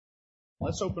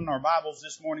Let's open our Bibles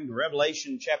this morning to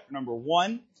Revelation chapter number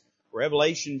 1.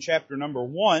 Revelation chapter number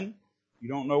 1. If you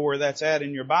don't know where that's at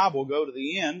in your Bible, go to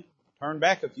the end. Turn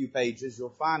back a few pages. You'll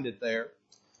find it there.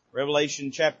 Revelation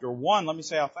chapter 1. Let me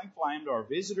say how thankful I am to our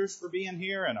visitors for being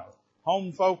here and our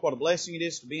home folk. What a blessing it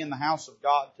is to be in the house of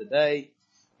God today.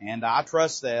 And I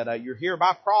trust that you're here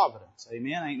by providence.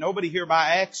 Amen. Ain't nobody here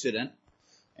by accident.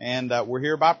 And we're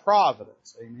here by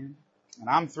providence. Amen. And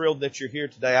I'm thrilled that you're here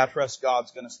today. I trust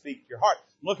God's going to speak to your heart.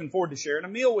 I'm looking forward to sharing a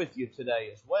meal with you today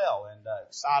as well, and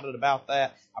excited about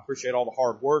that. I appreciate all the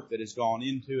hard work that has gone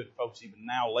into it. Folks even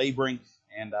now laboring,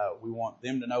 and we want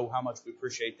them to know how much we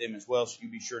appreciate them as well, so you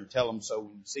be sure and tell them so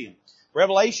when you see them.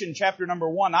 Revelation chapter number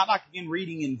 1. I'd like to begin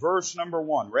reading in verse number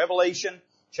 1. Revelation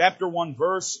chapter 1,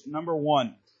 verse number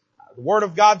 1. The Word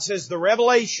of God says, "The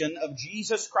revelation of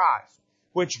Jesus Christ,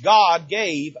 which God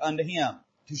gave unto Him,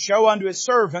 to show unto His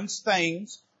servants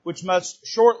things which must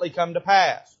shortly come to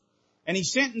pass. And He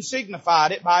sent and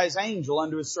signified it by His angel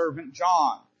unto His servant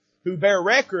John, who bare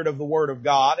record of the Word of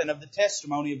God and of the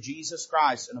testimony of Jesus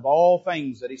Christ, and of all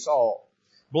things that he saw.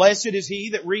 Blessed is he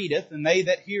that readeth, and they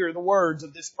that hear the words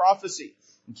of this prophecy,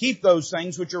 and keep those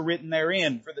things which are written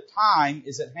therein, for the time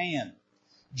is at hand.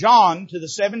 John, to the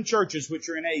 7 churches which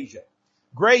are in Asia.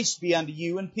 Grace be unto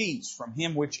you and peace from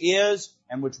Him which is,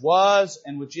 and which was,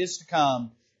 and which is to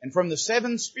come, and from the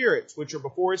 7 spirits which are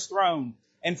before His throne,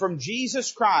 and from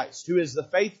Jesus Christ, who is the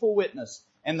faithful witness,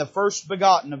 and the first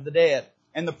begotten of the dead,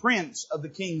 and the prince of the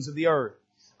kings of the earth.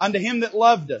 Unto Him that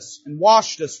loved us, and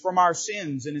washed us from our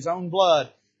sins in His own blood,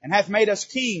 and hath made us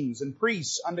kings and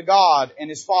priests unto God and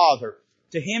His Father.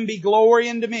 To Him be glory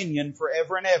and dominion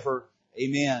forever and ever.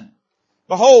 Amen.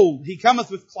 Behold, He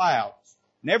cometh with clouds,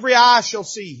 and every eye shall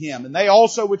see Him, and they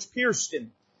also which pierced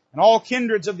Him. And all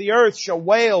kindreds of the earth shall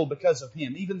wail because of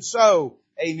Him. Even so,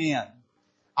 amen.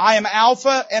 I am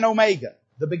Alpha and Omega,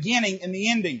 the beginning and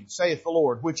the ending, saith the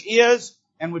Lord, which is,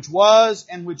 and which was,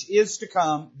 and which is to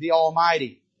come, the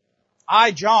Almighty.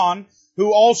 I, John,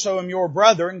 who also am your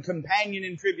brother and companion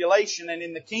in tribulation and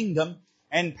in the kingdom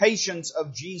and patience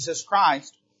of Jesus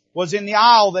Christ, was in the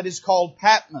isle that is called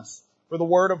Patmos, for the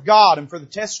word of God and for the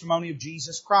testimony of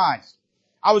Jesus Christ.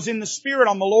 I was in the Spirit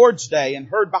on the Lord's day, and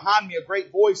heard behind me a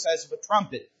great voice as of a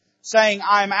trumpet, saying,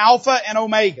 I am Alpha and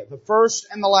Omega, the first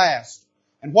and the last.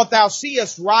 And what thou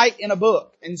seest write in a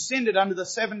book, and send it unto the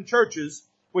 7 churches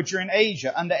which are in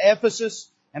Asia, unto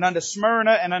Ephesus, and unto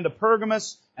Smyrna, and unto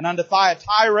Pergamos, and unto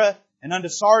Thyatira, and unto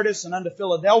Sardis, and unto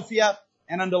Philadelphia,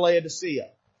 and unto Laodicea.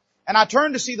 And I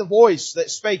turned to see the voice that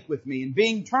spake with me, and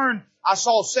being turned, I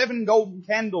saw 7 golden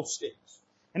candlesticks.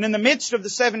 And in the midst of the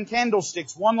 7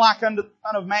 candlesticks, one like unto the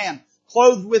Son of Man,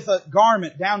 clothed with a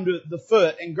garment down to the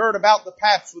foot, and girt about the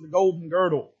paps with a golden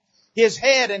girdle. His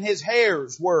head and His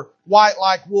hairs were white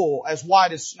like wool, as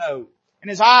white as snow. And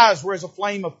His eyes were as a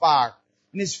flame of fire.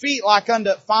 And His feet like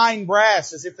unto fine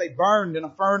brass, as if they burned in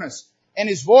a furnace. And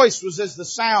His voice was as the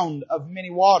sound of many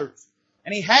waters.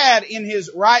 And He had in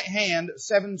His right hand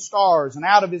 7 stars, and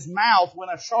out of His mouth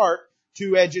went a sharp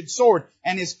 2-edged sword,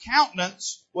 and His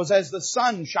countenance was as the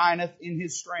sun shineth in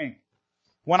His strength.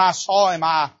 When I saw Him,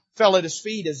 I fell at His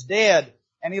feet as dead,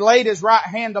 and He laid His right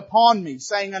hand upon me,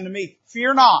 saying unto me,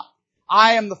 Fear not,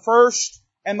 I am the first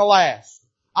and the last.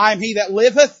 I am He that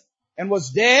liveth and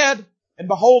was dead, and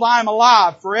behold, I am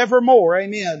alive forevermore.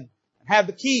 Amen. And have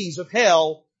the keys of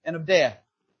hell and of death.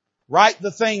 Write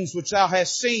the things which thou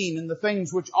hast seen, and the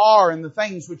things which are, and the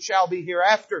things which shall be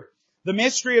hereafter. The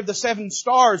mystery of the 7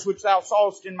 stars which thou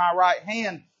sawest in my right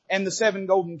hand, and the 7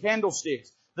 golden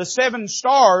candlesticks. The 7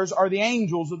 stars are the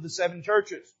angels of the 7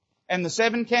 churches, and the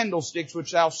 7 candlesticks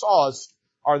which thou sawest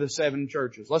are the 7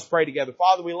 churches. Let's pray together.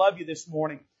 Father, we love You this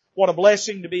morning. What a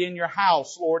blessing to be in Your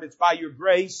house, Lord. It's by Your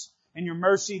grace and Your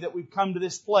mercy that we've come to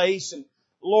this place. And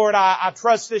Lord, I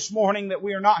trust this morning that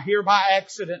we are not here by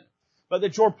accident, but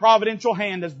that Your providential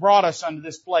hand has brought us unto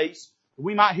this place. That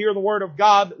we might hear the Word of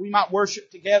God, that we might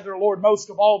worship together, Lord, most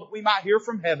of all, that we might hear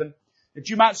from heaven, that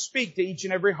You might speak to each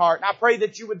and every heart. And I pray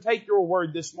that You would take Your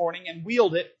Word this morning and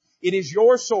wield it. It is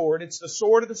Your sword. It's the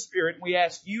sword of the Spirit. And we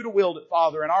ask You to wield it,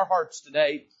 Father, in our hearts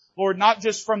today. Lord, not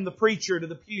just from the preacher to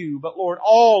the pew, but Lord,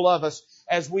 all of us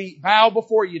as we bow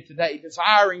before You today,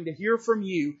 desiring to hear from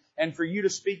You and for You to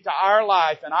speak to our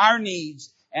life and our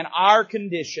needs and our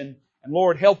condition. And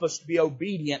Lord, help us to be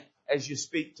obedient as You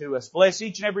speak to us. Bless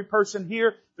each and every person here.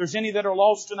 If there's any that are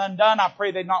lost and undone, I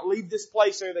pray they not leave this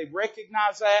place ere they've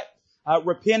recognized that,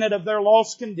 repented of their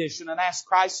lost condition, and asked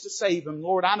Christ to save them.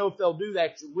 Lord, I know if they'll do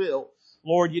that, You will.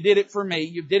 Lord, you did it for me.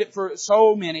 You did it for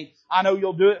so many. I know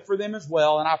you'll do it for them as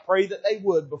well, and I pray that they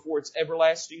would before it's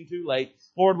everlasting too late.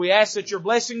 Lord, we ask that your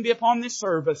blessing be upon this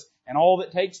service and all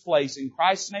that takes place. In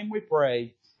Christ's name we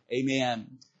pray.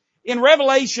 Amen. In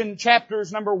Revelation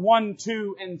chapters number 1,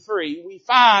 2, and 3, we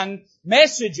find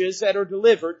messages that are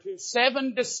delivered to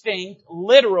 7 distinct,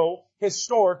 literal,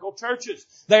 historical churches.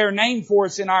 They are named for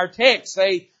us in our text.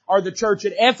 They are the church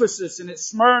at Ephesus and at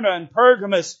Smyrna and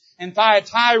Pergamos and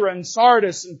Thyatira and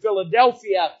Sardis and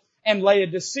Philadelphia and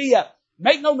Laodicea.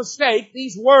 Make no mistake,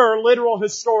 these were literal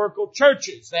historical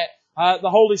churches that the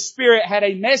Holy Spirit had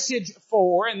a message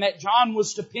for and that John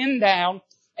was to pin down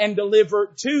and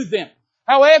deliver to them.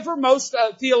 However, most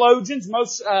theologians,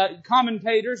 most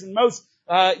commentators, and most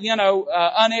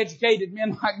uneducated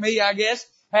men like me, I guess,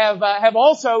 have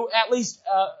also at least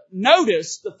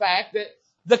noticed the fact that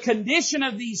the condition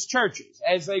of these churches,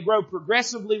 as they grow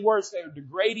progressively worse, they are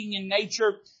degrading in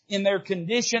nature, in their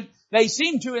condition. They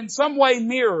seem to in some way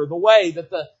mirror the way that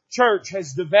the church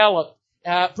has developed,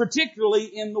 particularly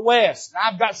in the West. And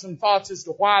I've got some thoughts as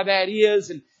to why that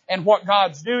is and what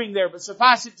God's doing there. But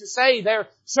suffice it to say, there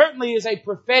certainly is a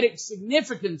prophetic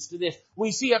significance to this.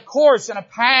 We see a course and a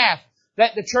path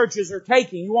that the churches are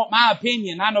taking. You want my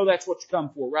opinion? I know that's what you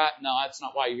come for, right? No, that's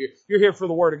not why you're here. You're here for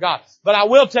the Word of God. But I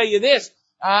will tell you this.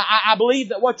 I believe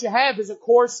that what you have is a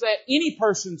course that any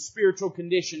person's spiritual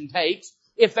condition takes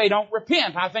if they don't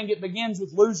repent. I think it begins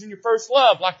with losing your first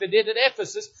love like they did at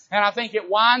Ephesus, and I think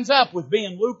it winds up with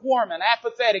being lukewarm and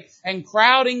apathetic and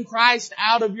crowding Christ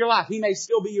out of your life. He may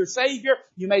still be your Savior.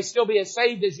 You may still be as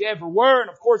saved as you ever were, and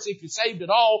of course if you're saved at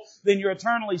all, then you're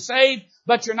eternally saved,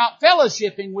 but you're not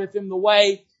fellowshipping with Him the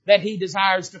way that He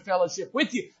desires to fellowship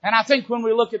with you. And I think when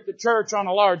we look at the church on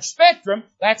a large spectrum,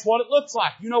 that's what it looks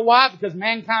like. You know why? Because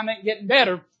mankind ain't getting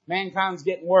better. Mankind's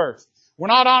getting worse. We're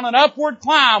not on an upward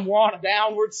climb. We're on a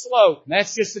downward slope. And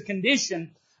that's just the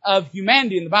condition of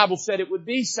humanity. And the Bible said it would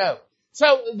be so.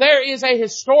 So there is a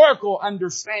historical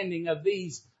understanding of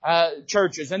these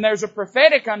churches. And there's a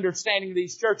prophetic understanding of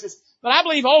these churches. But I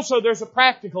believe also there's a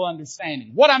practical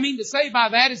understanding. What I mean to say by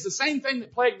that is the same thing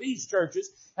that plagued these churches,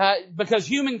 because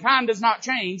humankind does not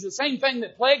change. The same thing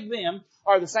that plagued them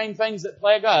are the same things that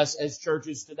plague us as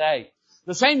churches today.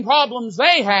 The same problems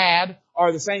they had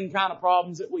are the same kind of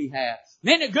problems that we have.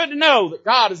 Isn't it good to know that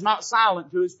God is not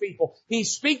silent to His people? He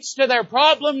speaks to their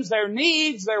problems, their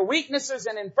needs, their weaknesses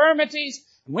and infirmities.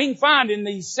 And we can find in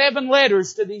these 7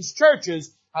 letters to these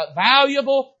churches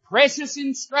valuable, precious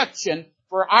instruction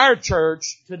for our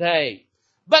church today.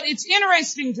 But it's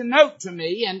interesting to note to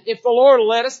me, and if the Lord will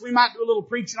let us, we might do a little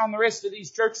preaching on the rest of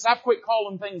these churches. I've quit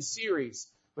calling things series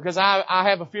because I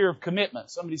have a fear of commitment.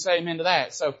 Somebody say amen to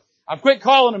that. So I've quit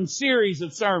calling them series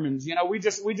of sermons. We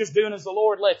just doing as the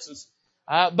Lord lets us.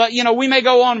 But we may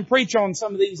go on and preach on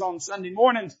some of these on Sunday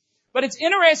mornings. But it's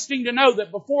interesting to know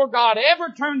that before God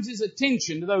ever turns His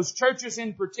attention to those churches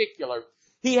in particular,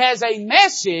 He has a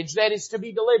message that is to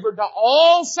be delivered to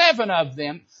all 7 of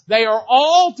them. They are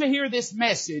all to hear this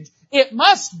message. It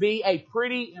must be a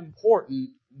pretty important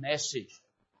message.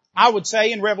 I would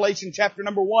say in Revelation chapter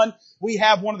number 1, we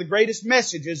have one of the greatest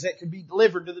messages that can be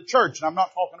delivered to the church. And I'm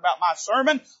not talking about my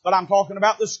sermon, but I'm talking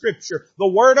about the Scripture. The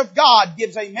Word of God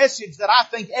gives a message that I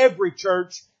think every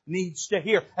church needs to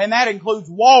hear. And that includes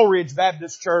Walridge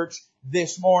Baptist Church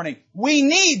this morning. We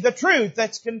need the truth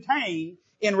that's contained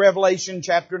in Revelation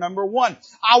chapter number 1.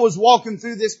 I was walking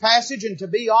through this passage, and to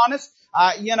be honest,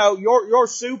 your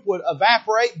soup would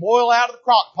evaporate, boil out of the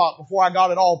crock pot before I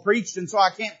got it all preached, and so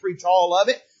I can't preach all of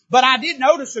it. But I did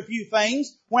notice a few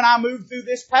things when I moved through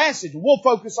this passage. We'll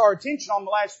focus our attention on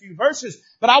the last few verses,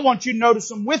 but I want you to notice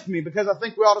them with me because I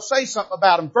think we ought to say something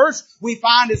about them. First, we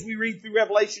find as we read through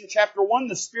Revelation chapter 1,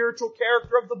 the spiritual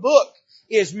character of the book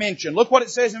is mentioned. Look what it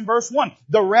says in verse 1.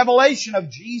 The revelation of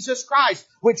Jesus Christ,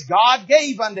 which God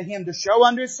gave unto Him to show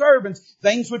unto His servants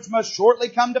things which must shortly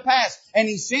come to pass. And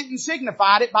He sent and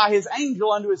signified it by His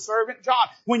angel unto His servant John.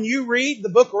 When you read the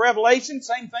book of Revelation,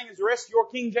 same thing as the rest of your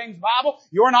King James Bible,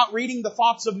 you're not reading the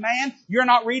thoughts of man. You're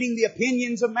not reading the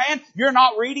opinions of man. You're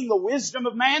not reading the wisdom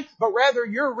of man, but rather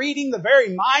you're reading the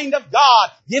very mind of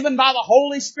God given by the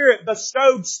Holy Spirit,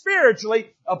 bestowed spiritually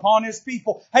upon His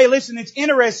people. Hey, listen, it's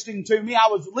interesting to me. I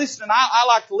was listening. I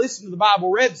like to listen to the Bible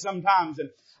read sometimes,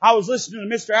 and I was listening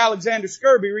to Mr. Alexander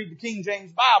Scurby read the King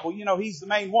James Bible. He's the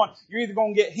main one. You're either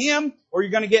going to get him or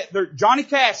you're going to get Johnny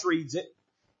Cash reads it,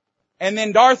 and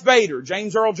then Darth Vader,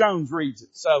 James Earl Jones reads it.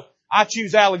 So I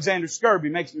choose Alexander Scurby.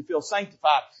 Makes me feel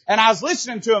sanctified. And I was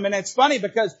listening to him, and it's funny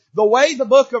because the way the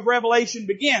book of Revelation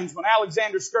begins, when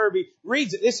Alexander Scurby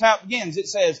reads it, this is how it begins. It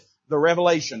says, the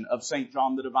revelation of St.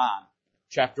 John the Divine,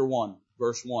 chapter 1,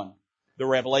 verse 1. the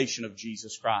revelation of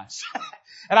Jesus Christ.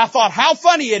 And I thought how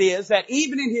funny it is that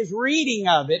even in his reading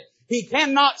of it, he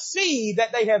cannot see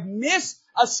that they have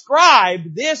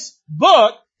misascribed this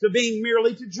book to being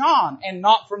merely to John and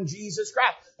not from Jesus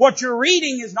Christ. What you're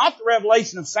reading is not the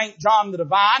revelation of St. John the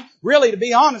Divine. Really, to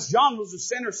be honest, John was a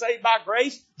sinner saved by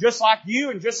grace, just like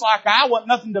you and just like I. Wasn't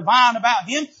nothing divine about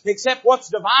him except what's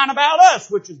divine about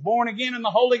us, which is born again and the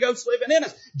Holy Ghost living in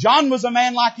us. John was a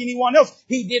man like anyone else.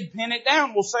 He did pin it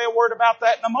down. We'll say a word about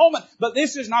that in a moment. But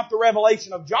this is not the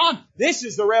revelation of John. This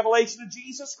is the revelation of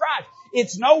Jesus Christ.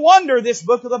 It's no wonder this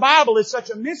book of the Bible is such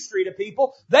a mystery to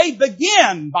people. They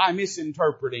begin by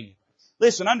misinterpreting it.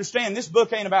 Listen, understand, this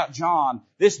book ain't about John.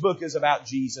 This book is about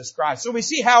Jesus Christ. So we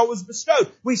see how it was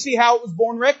bestowed. We see how it was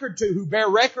borne record to, who bear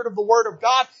record of the Word of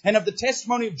God and of the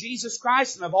testimony of Jesus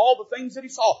Christ and of all the things that He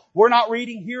saw. We're not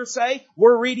reading hearsay.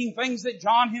 We're reading things that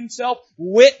John himself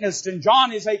witnessed. And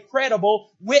John is a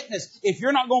credible witness. If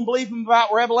you're not going to believe him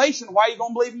about Revelation, why are you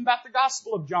going to believe him about the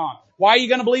Gospel of John? Why are you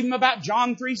going to believe him about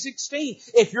John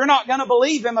 3:16? If you're not going to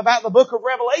believe him about the book of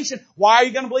Revelation, why are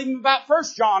you going to believe him about 1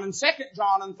 John and 2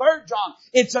 John and 3 John?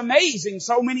 It's amazing.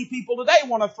 So many people today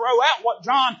want to throw out what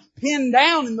John pinned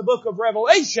down in the book of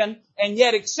Revelation and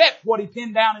yet accept what he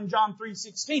pinned down in John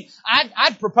 3:16.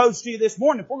 I'd propose to you this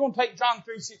morning, if we're going to take John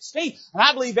 3:16, and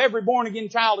I believe every born-again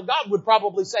child of God would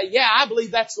probably say, yeah, I believe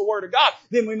that's the Word of God,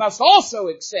 then we must also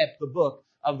accept the book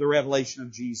of the revelation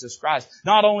of Jesus Christ.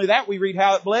 Not only that, we read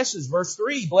how it blesses. Verse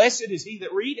 3, blessed is he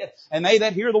that readeth, and they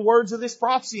that hear the words of this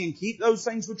prophecy, and keep those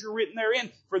things which are written therein,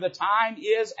 for the time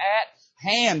is at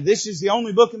hand. This is the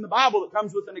only book in the Bible that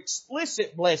comes with an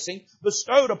explicit blessing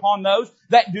bestowed upon those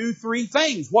that do three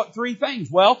things. What three things?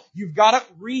 Well, you've got to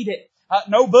read it.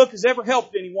 No book has ever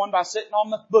helped anyone by sitting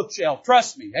on the bookshelf.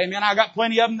 Trust me. Amen. I got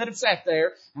plenty of them that have sat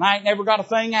there, and I ain't never got a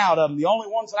thing out of them. The only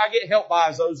ones that I get help by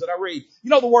is those that I read. You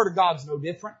know, the Word of God's no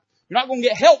different. You're not going to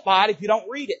get help by it if you don't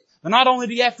read it. But not only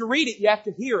do you have to read it, you have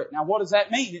to hear it. Now, what does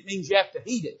that mean? It means you have to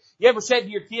heed it. You ever said to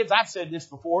your kids, I've said this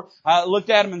before, looked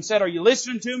at them and said, are you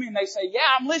listening to me? And they say, yeah,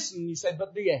 I'm listening. You said,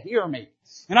 but do you hear me?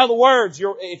 In other words,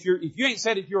 if you ain't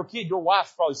said it to your kid, your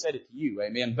wife's probably said it to you.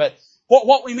 Amen. But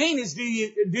what we mean is, do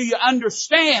you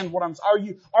understand what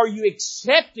are you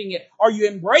accepting it? Are you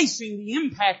embracing the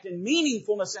impact and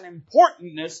meaningfulness and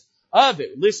importantness of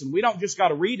it? Listen, we don't just got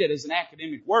to read it as an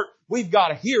academic work. We've got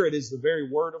to hear it as the very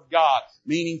Word of God,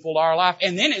 meaningful to our life.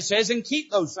 And then it says, and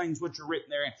keep those things which are written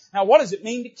therein. Now, what does it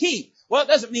mean to keep? Well, it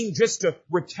doesn't mean just to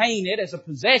retain it as a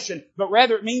possession, but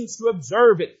rather it means to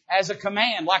observe it as a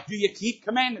command. Like, do you keep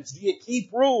commandments? Do you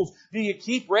keep rules? Do you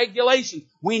keep regulations?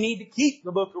 We need to keep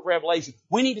the book of Revelation.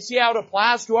 We need to see how it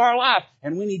applies to our life,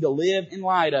 and we need to live in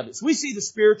light of it. So we see the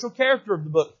spiritual character of the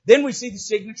book. Then we see the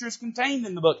signatures contained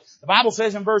in the book. The Bible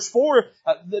says in verse 4,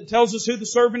 that tells us who the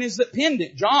servant is that penned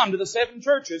it. John, to the 7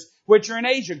 churches which are in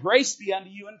Asia, grace be unto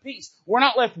you and peace. We're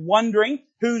not left wondering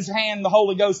whose hand the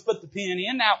Holy Ghost put the pen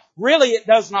in. Now, really, it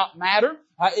does not matter.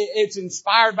 It's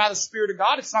inspired by the Spirit of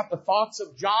God. It's not the thoughts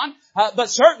of John. But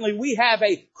certainly we have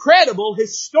a credible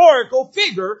historical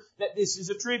figure that this is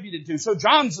attributed to. So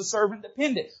John's the servant that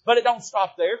penned it. But it don't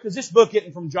stop there, because this book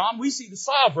isn't from John. We see the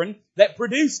sovereign that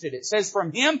produced it. It says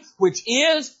from him which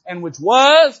is and which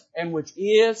was and which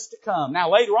is to come.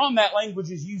 Now later on that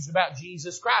language is used about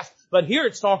Jesus Christ. But here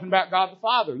it's talking about God the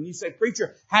Father. And you say,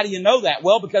 preacher, how do you know that?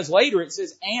 Well, because later it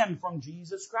says, and from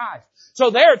Jesus Christ. So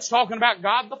there it's talking about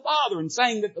God the Father and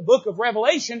saying that the book of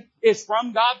Revelation is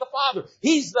from God the Father.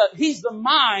 He's the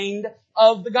mind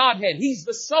of the Godhead. He's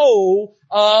the soul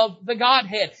of the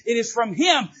Godhead. It is from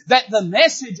Him that the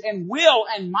message and will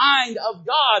and mind of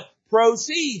God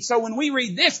proceed. So when we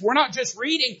read this, we're not just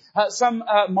reading some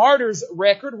martyr's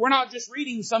record. We're not just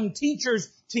reading some teacher's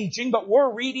teaching, but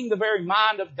we're reading the very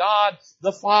mind of God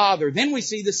the Father. Then we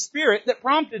see the Spirit that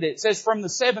prompted it. It says from the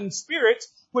 7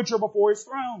 spirits which are before His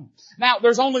throne. Now,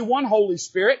 there's only one Holy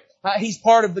Spirit. He's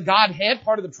part of the Godhead,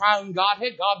 part of the triune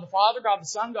Godhead, God the Father, God the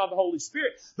Son, God the Holy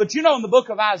Spirit. But you know, in the book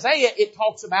of Isaiah, it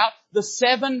talks about the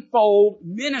sevenfold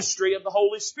ministry of the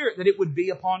Holy Spirit, that it would be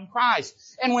upon Christ.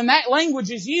 And when that language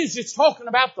is used, it's talking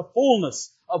about the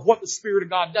fullness of what the Spirit of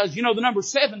God does. You know, the number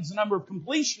 7 is the number of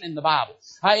completion in the Bible.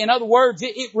 In other words,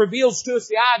 it reveals to us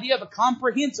the idea of a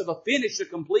comprehensive, a finished, a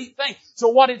complete thing. So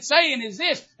what it's saying is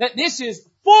this, that this is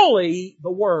fully the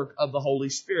work of the Holy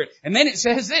Spirit. And then it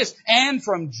says this, and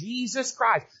from Jesus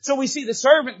Christ. So we see the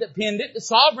servant that penned it, the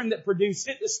sovereign that produced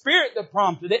it, the Spirit that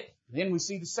prompted it. Then we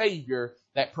see the Savior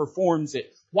that performs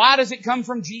it. Why does it come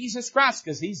from Jesus Christ?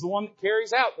 Because He's the one that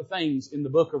carries out the things in the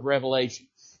book of Revelation.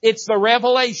 It's the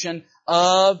revelation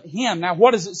of Him. Now,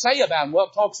 what does it say about Him? Well,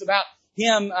 it talks about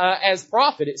Him as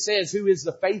prophet. It says, who is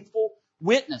the faithful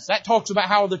witness. That talks about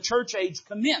how the church age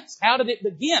commenced. How did it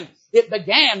begin? It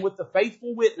began with the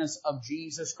faithful witness of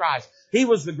Jesus Christ. He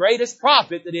was the greatest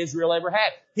prophet that Israel ever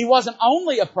had. He wasn't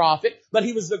only a prophet, but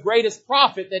he was the greatest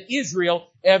prophet that Israel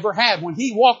ever had. When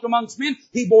he walked amongst men,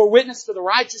 he bore witness to the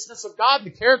righteousness of God,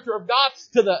 the character of God,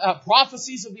 to the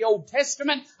prophecies of the Old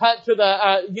Testament, to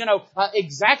the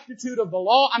exactitude of the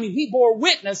law. I mean, he bore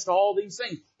witness to all these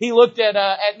things. He looked at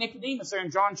Nicodemus there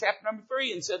in John chapter number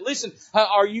 3 and said, listen,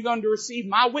 are you going to receive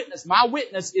my witness? My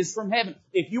witness is from heaven.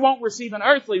 If you won't receive an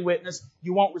earthly witness,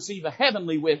 you won't receive a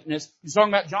heavenly witness. He's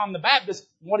talking about John the Baptist.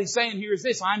 What he's saying here is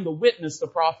this: I'm the witness, the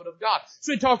prophet of God.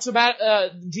 So he talks about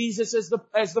Jesus as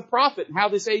the prophet and how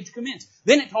this age commenced.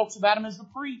 Then it talks about him as the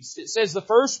priest. It says the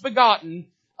first begotten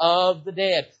of the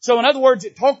dead. So in other words,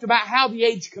 it talked about how the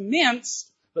age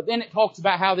commenced, but then it talks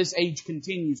about how this age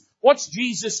continues. What's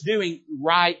Jesus doing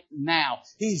right now?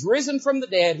 He's risen from the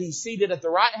dead. He's seated at the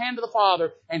right hand of the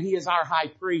Father, and He is our high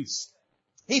priest.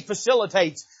 He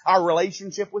facilitates our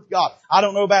relationship with God. I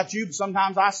don't know about you, but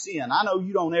sometimes I sin. I know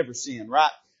you don't ever sin,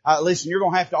 right? Listen, you're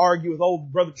going to have to argue with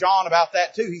old Brother John about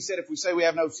that too. He said if we say we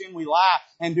have no sin, we lie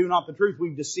and do not the truth.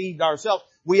 We've deceived ourselves.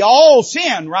 We all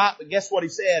sin, right? But guess what he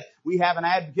said? We have an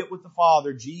advocate with the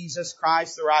Father, Jesus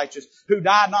Christ the righteous, who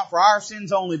died not for our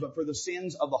sins only, but for the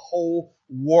sins of the whole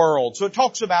world. So it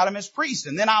talks about him as priest.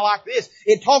 And then I like this.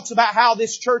 It talks about how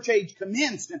this church age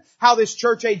commenced and how this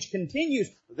church age continues.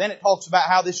 But then it talks about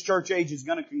how this church age is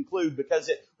going to conclude, because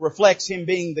it reflects him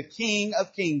being the King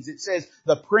of kings. It says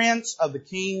the Prince of the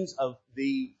kings of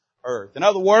the earth. In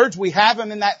other words, we have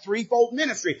him in that threefold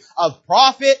ministry of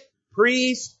prophet,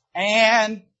 priest,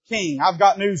 and king. I've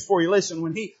got news for you. Listen,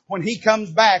 when he comes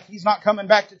back, he's not coming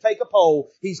back to take a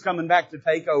poll. He's coming back to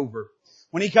take over.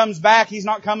 When he comes back, he's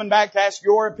not coming back to ask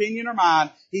your opinion or mine.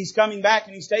 He's coming back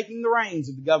and he's taking the reins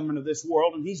of the government of this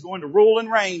world, and he's going to rule and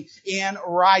reign in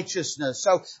righteousness.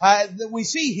 So we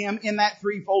see him in that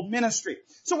threefold ministry.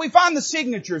 So we find the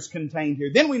signatures contained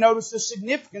here. Then we notice the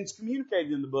significance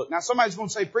communicated in the book. Now somebody's going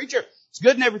to say, preacher, it's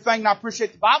good and everything, and I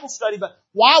appreciate the Bible study, but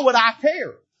why would I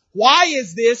care? Why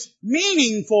is this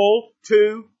meaningful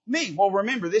to me? Well,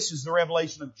 remember, this is the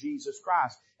revelation of Jesus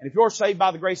Christ. And if you're saved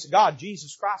by the grace of God,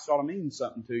 Jesus Christ ought to mean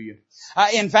something to you.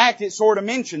 In fact, it sort of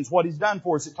mentions what He's done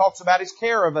for us. It talks about His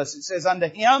care of us. It says, unto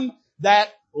Him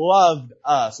that loved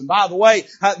us. And by the way,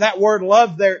 that word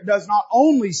love there does not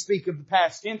only speak of the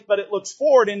past tense, but it looks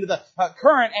forward into the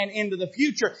current and into the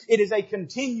future. It is a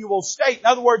continual state. In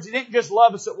other words, He didn't just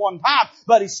love us at one time,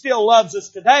 but He still loves us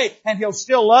today, and He'll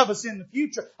still love us in the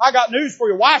future. I got news for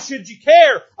you. Why should you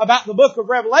care about the book of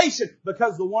Revelation?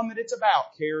 Because the one that it's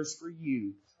about cares for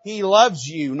you. He loves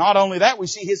you. Not only that, we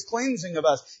see His cleansing of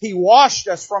us. He washed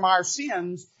us from our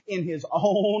sins in His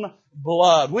own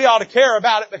blood. We ought to care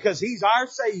about it because He's our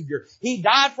Savior. He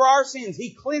died for our sins.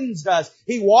 He cleansed us.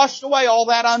 He washed away all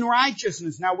that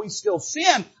unrighteousness. Now we still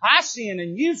sin. I sin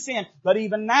and you sin. But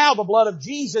even now the blood of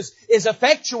Jesus is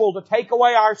effectual to take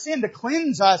away our sin, to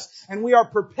cleanse us. And we are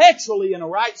perpetually in a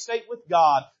right state with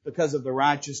God because of the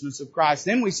righteousness of Christ.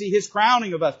 Then we see His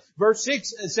crowning of us. Verse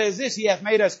 6 says this: He hath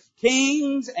made us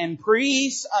kings and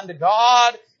priests unto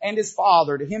God and His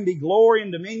Father. To Him be glory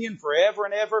and dominion forever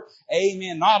and ever.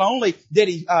 Amen. Not only did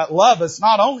He love us,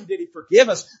 not only did He forgive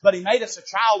us, but He made us a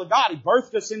child of God. He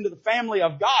birthed us into the family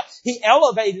of God. He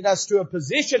elevated us to a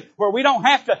position where we don't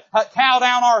have to cow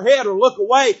down our head or look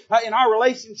away in our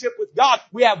relationship with God.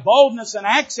 We have boldness and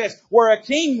access. We're a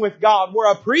king with God.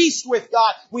 We're a priest with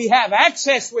God. We have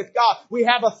access with God. We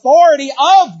have authority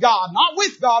of God. Not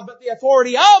with God, but the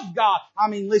authority of God. I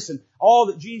mean, listen, all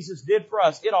that Jesus did for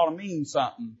us, it ought to mean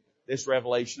something, this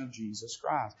revelation of Jesus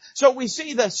Christ. So we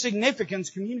see the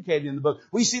significance communicated in the book.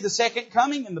 We see the second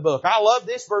coming in the book. I love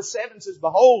this. Verse 7 says,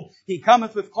 Behold, He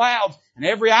cometh with clouds, and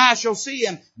every eye shall see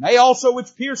Him, and they also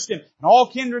which pierced Him, and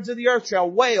all kindreds of the earth shall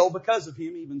wail because of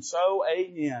Him. Even so,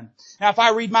 amen. Now, if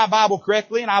I read my Bible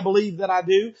correctly, and I believe that I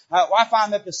do, I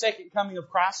find that the second coming of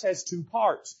Christ has two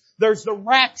parts. There's the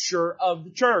rapture of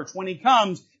the church when He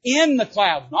comes in the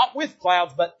clouds, not with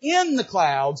clouds, but in the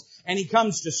clouds, and He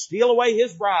comes to steal away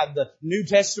His bride, the New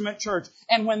Testament church.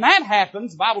 And when that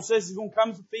happens, the Bible says He's going to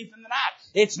come as a thief in the night.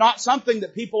 It's not something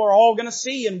that people are all going to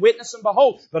see and witness and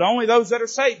behold, but only those that are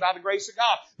saved by the grace of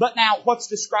God. But now what's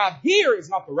described here is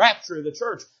not the rapture of the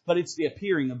church, but it's the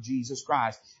appearing of Jesus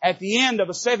Christ. At the end of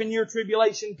a 7-year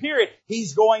tribulation period,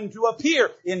 He's going to appear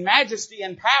in majesty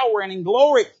and power and in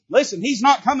glory. Listen, He's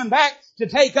not coming back to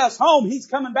take us home. He's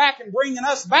coming back and bringing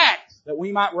us back that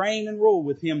we might reign and rule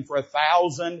with Him for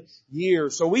 1,000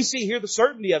 years. So we see here the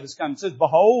certainty of His coming. It says,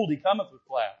 Behold, He cometh with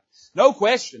clouds. No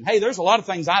question. Hey, there's a lot of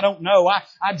things I don't know.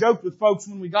 I joked with folks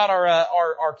when we got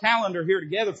our calendar here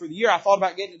together for the year. I thought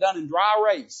about getting it done in dry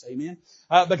erase. Amen.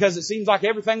 Because it seems like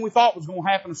everything we thought was going to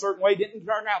happen a certain way didn't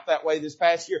turn out that way this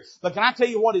past year. But can I tell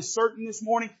you what is certain this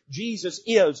morning? Jesus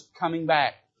is coming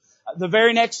back. The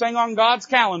very next thing on God's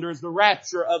calendar is the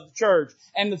rapture of the church.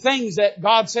 And the things that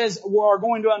God says are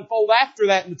going to unfold after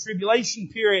that in the tribulation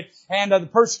period and the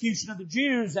persecution of the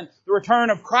Jews and the return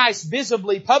of Christ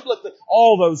visibly, publicly,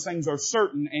 all those things are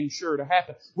certain and sure to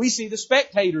happen. We see the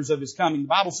spectators of His coming. The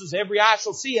Bible says every eye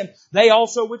shall see Him, they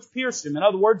also which pierced Him. In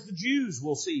other words, the Jews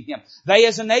will see Him. They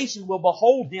as a nation will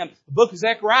behold Him. The book of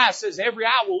Zechariah says every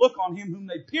eye will look on Him whom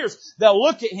they pierced. They'll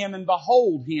look at Him and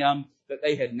behold Him that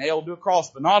they had nailed to a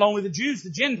cross. But not only the Jews,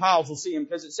 the Gentiles will see Him,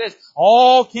 because it says,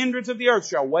 all kindreds of the earth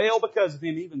shall wail because of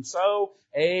Him. Even so,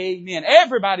 amen.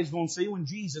 Everybody's going to see when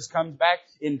Jesus comes back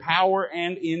in power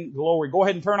and in glory. Go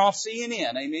ahead and turn off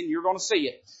CNN. Amen. You're going to see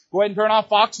it. Go ahead and turn off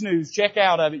Fox News. Check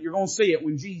out of it. You're going to see it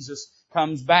when Jesus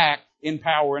comes back in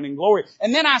power and in glory.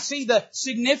 And then I see the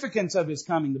significance of His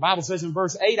coming. The Bible says in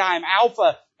verse 8, I am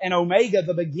Alpha and Omega,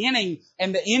 the beginning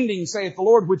and the ending, saith the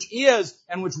Lord, which is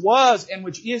and which was and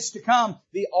which is to come,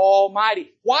 the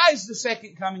Almighty. Why is the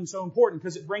second coming so important?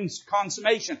 Because it brings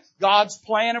consummation. God's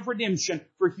plan of redemption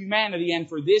for humanity and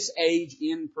for this age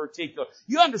in particular.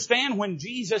 You understand when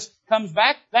Jesus comes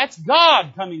back, that's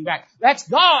God coming back. That's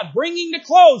God bringing to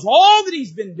close all that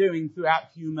He's been doing throughout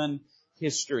human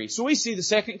history. So we see the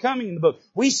second coming in the book.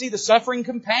 We see the suffering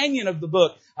companion of the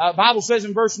book. Bible says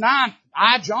in verse 9,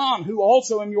 I, John, who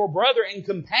also am your brother and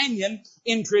companion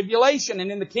in tribulation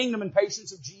and in the kingdom and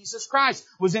patience of Jesus Christ,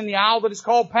 was in the isle that is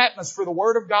called Patmos for the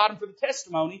word of God and for the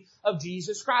testimony of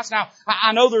Jesus Christ. Now,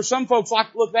 I know there's some folks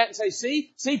like to look at that and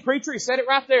say, see, preacher, he said it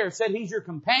right there. He said he's your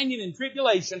companion in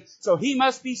tribulation, so he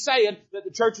must be saying that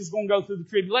the church is going to go through the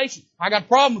tribulation. I got a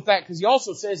problem with that because he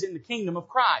also says in the kingdom of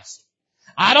Christ.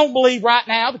 I don't believe right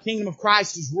now the kingdom of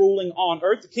Christ is ruling on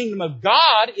earth. The kingdom of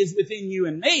God is within you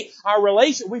and me. Our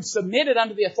relation, we've submitted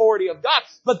under the authority of God.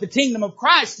 But the kingdom of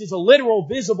Christ is a literal,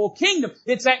 visible kingdom.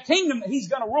 It's that kingdom that He's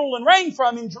going to rule and reign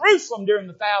from in Jerusalem during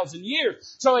the 1,000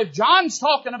 years. So if John's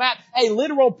talking about a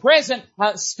literal present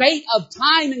state of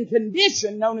time and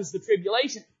condition known as the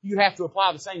tribulation, you have to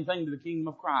apply the same thing to the kingdom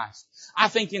of Christ. I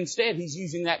think instead he's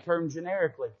using that term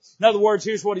generically. In other words,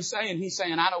 here's what he's saying. He's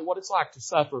saying, I know what it's like to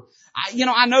suffer.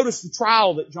 I noticed the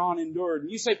trial that John endured.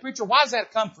 And you say, preacher, why does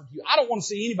that comfort you? I don't want to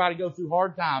see anybody go through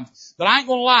hard times. But I ain't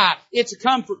going to lie. It's a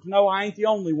comfort to know I ain't the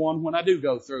only one when I do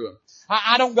go through them.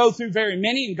 I don't go through very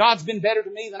many, and God's been better to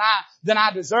me than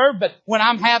I deserve. But when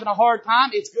I'm having a hard time,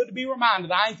 it's good to be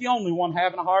reminded I ain't the only one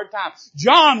having a hard time.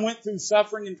 John went through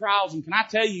suffering and trials, and can I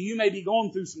tell you, you may be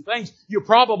going through some things. You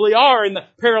probably are in the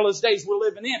perilous days we're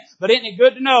living in. But isn't it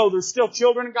good to know there's still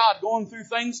children of God going through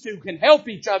things too, can help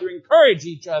each other, encourage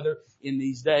each other in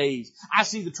these days. I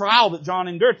see the trial that John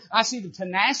endured. I see the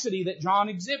tenacity that John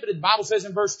exhibited. The Bible says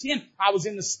in verse 10, I was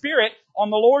in the Spirit on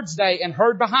the Lord's day and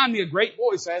heard behind me a great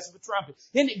voice as of a trumpet.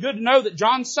 Isn't it good to know that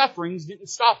John's sufferings didn't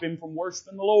stop him from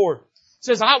worshiping the Lord? It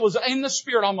says, I was in the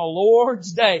Spirit on the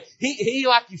Lord's day. He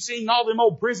like you've seen all them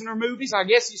old prisoner movies, I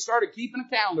guess he started keeping a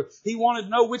calendar. He wanted to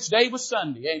know which day was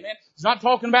Sunday. Amen. He's not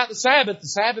talking about the Sabbath. The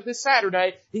Sabbath is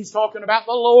Saturday. He's talking about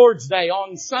the Lord's day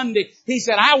on Sunday. He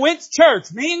said, I went to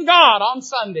church, me and God, on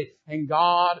Sunday, and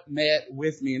God met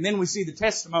with me. And then we see the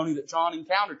testimony that John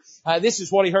encountered. This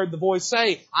is what he heard the voice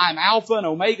say. I am Alpha and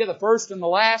Omega, the first and the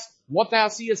last. What thou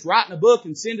seest, write in a book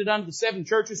and send it unto the 7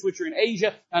 churches which are in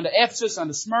Asia, unto Ephesus,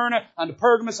 unto Smyrna, unto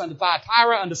Pergamos, unto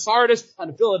Thyatira, unto Sardis,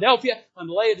 unto Philadelphia,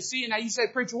 unto Laodicea. Now you say,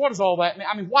 preacher, what does all that mean?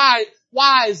 I mean, why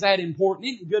is that important?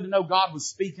 Isn't it good to know God was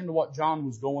speaking to what John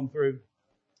was going through?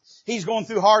 He's going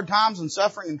through hard times and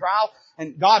suffering and trials,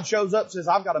 and God shows up and says,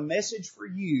 I've got a message for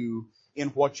you in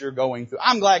what you're going through.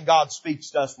 I'm glad God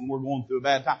speaks to us when we're going through a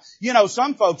bad time. You know,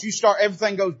 some folks,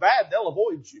 everything goes bad, they'll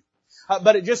avoid you.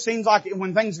 But it just seems like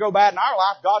when things go bad in our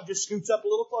life, God just scoots up a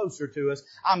little closer to us.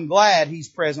 I'm glad He's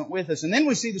present with us. And then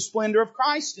we see the splendor of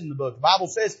Christ in the book. The Bible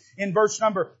says in verse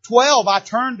number 12, I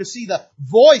turned to see the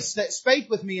voice that spake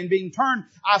with me, and being turned,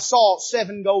 I saw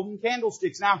 7 golden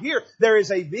candlesticks. Now here, there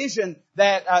is a vision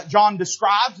that John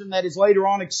describes and that is later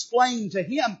on explained to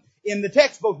him in the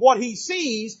textbook. What he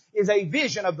sees is a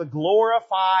vision of the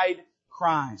glorified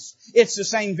Christ. It's the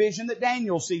same vision that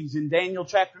Daniel sees in Daniel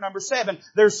chapter number 7.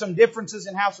 There's some differences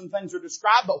in how some things are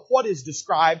described, but what is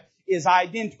described is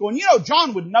identical. And you know,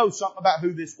 John would know something about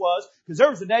who this was, because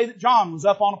there was a day that John was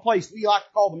up on a place we like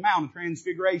to call the Mount of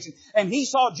Transfiguration, and he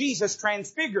saw Jesus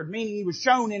transfigured, meaning He was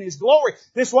shown in His glory.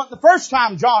 This wasn't the first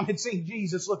time John had seen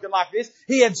Jesus looking like this.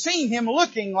 He had seen Him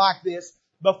looking like this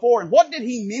before. And what did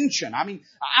he mention? I mean,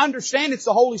 I understand it's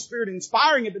the Holy Spirit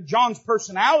inspiring it, but John's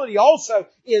personality also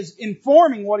is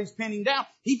informing what he's penning down.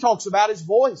 He talks about his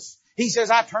voice. He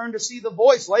says, I turned to see the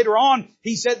voice. Later on,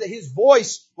 he said that his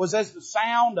voice was as the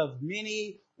sound of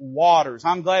many waters.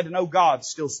 I'm glad to know God's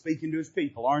still speaking to His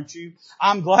people, aren't you?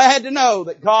 I'm glad to know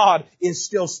that God is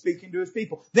still speaking to His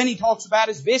people. Then he talks about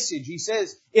his visage. He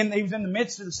says he was in the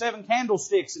midst of the 7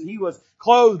 candlesticks, and he was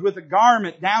clothed with a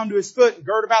garment down to his foot and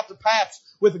girt about the paps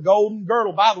with a golden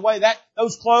girdle. By the way,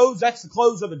 those clothes, that's the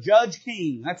clothes of a judge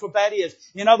king. That's what that is.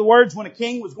 In other words, when a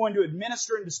king was going to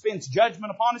administer and dispense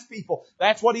judgment upon his people,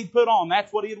 that's what he'd put on.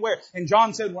 That's what he'd wear. And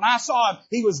John said, when I saw him,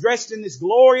 he was dressed in this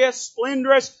glorious,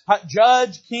 splendorous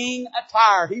judge king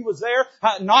attire. He was there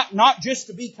not just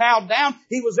to be cowed down.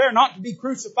 He was there not to be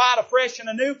crucified afresh and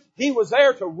anew. He was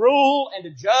there to rule and to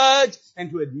judge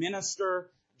and to administer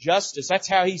justice. That's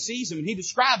how he sees him. And he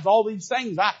describes all these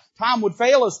things. Time would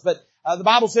fail us, but the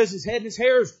Bible says his head and his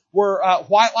hairs were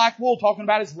white like wool, talking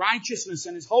about his righteousness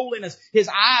and his holiness. His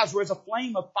eyes were as a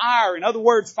flame of fire. In other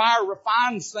words, fire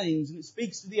refines things, and it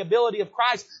speaks to the ability of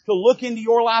Christ to look into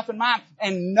your life and mine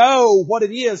and know what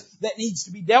it is that needs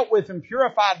to be dealt with and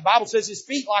purified. The Bible says his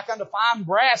feet like unto fine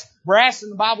brass. Brass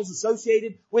in the Bible is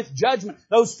associated with judgment.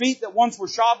 Those feet that once were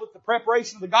shod with the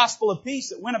preparation of the gospel of peace,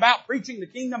 that went about preaching the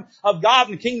kingdom of God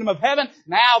and the kingdom of heaven,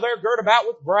 now they're girt about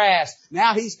with brass.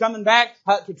 Now He's coming back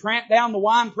to tramp down the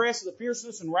winepress of the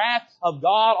fierceness and wrath of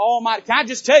God Almighty. Can I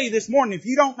just tell you this morning, if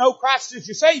you don't know Christ as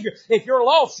your Savior, if you're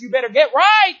lost, you better get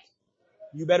right.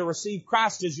 You better receive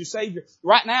Christ as your Savior.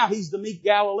 Right now, He's the meek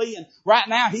Galilean. Right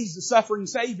now, He's the suffering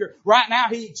Savior. Right now,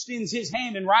 He extends His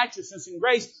hand in righteousness and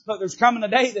grace. But there's coming a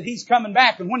day that He's coming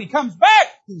back. And when He comes back,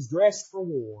 He's dressed for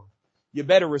war. You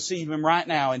better receive Him right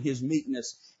now in His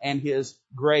meekness and His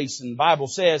grace. And the Bible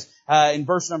says, in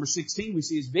verse number 16, we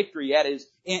see His victory.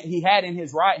 He had in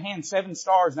His right hand 7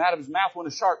 stars, and out of His mouth went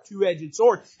a sharp 2-edged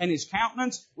sword. And His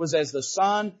countenance was as the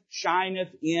sun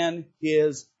shineth in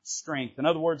His strength. In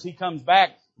other words, He comes back.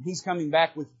 He's coming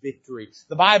back with victory.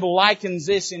 The Bible likens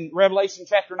this in Revelation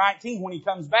chapter 19. When He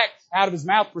comes back, out of His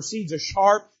mouth proceeds a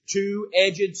sharp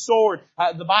 2-edged sword.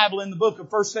 The Bible in the book of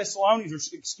 2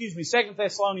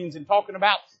 Thessalonians, in talking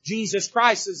about Jesus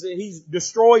Christ, says that He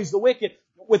destroys the wicked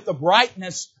with the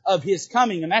brightness of His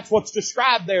coming. And that's what's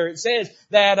described there. It says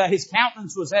that His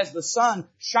countenance was as the sun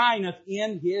shineth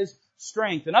in His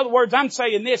strength. In other words, I'm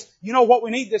saying this, you know what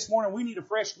we need this morning? We need a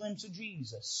fresh glimpse of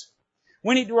Jesus.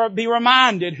 We need to be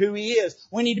reminded who He is.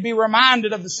 We need to be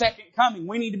reminded of the second coming.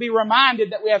 We need to be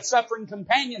reminded that we have suffering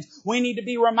companions. We need to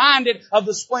be reminded of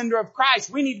the splendor of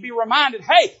Christ. We need to be reminded,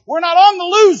 hey, we're not on the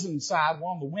losing side, we're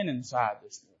on the winning side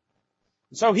this morning.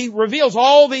 So He reveals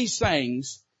all these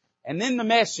things, and then the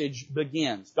message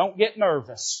begins. Don't get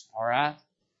nervous, all right?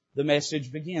 The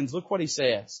message begins. Look what He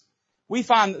says. We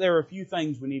find that there are a few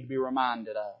things we need to be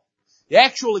reminded of. The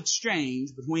actual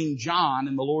exchange between John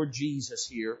and the Lord Jesus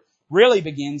here really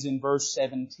begins in verse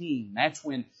 17. That's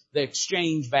when the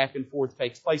exchange back and forth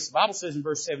takes place. The Bible says in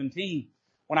verse 17,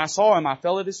 when I saw Him, I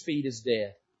fell at His feet as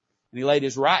dead. And He laid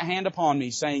His right hand upon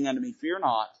me, saying unto me, fear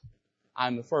not, I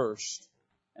am the first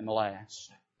and the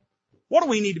last. What do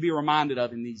we need to be reminded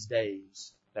of in these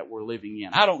days that we're living in?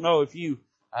 I don't know if you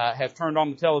have turned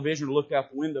on the television or looked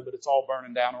out the window, but it's all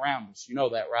burning down around us. You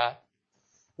know that, right?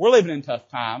 We're living in tough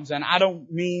times, and I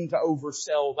don't mean to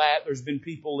oversell that. There's been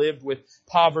people lived with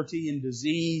poverty and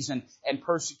disease and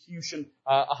persecution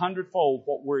 100-fold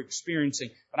what we're experiencing.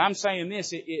 But I'm saying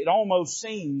this, it almost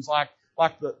seems like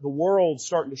the world's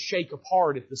starting to shake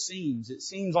apart at the seams. It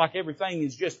seems like everything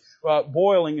is just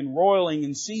boiling and roiling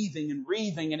and seething and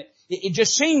wreathing, and it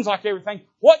just seems like everything.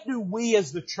 What do we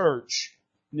as the church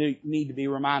need to be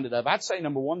reminded of? I'd say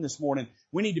number one this morning,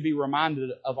 we need to be reminded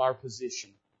of our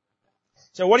position.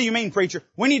 So what do you mean, preacher?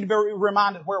 We need to be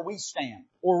reminded where we stand,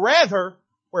 or rather,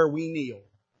 where we kneel.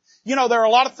 You know, there are a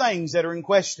lot of things that are in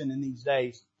question in these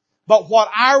days, but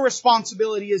what our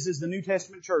responsibility is as the New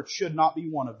Testament church should not be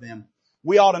one of them.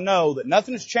 We ought to know that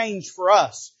nothing has changed for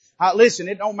us. Listen,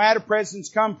 it don't matter. Presidents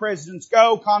come, presidents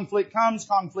go. Conflict comes,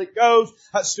 conflict goes.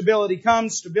 Stability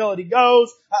comes, stability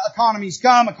goes. Economies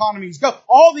come, economies go.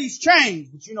 All these change,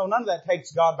 but you know, none of that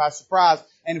takes God by surprise.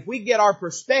 And if we get our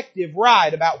perspective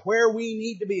right about where we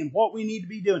need to be and what we need to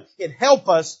be doing, it'd help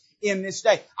us in this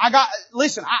day.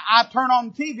 I turn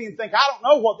on the TV and think, I don't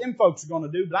know what them folks are going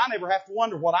to do, but I never have to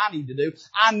wonder what I need to do.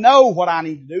 I know what I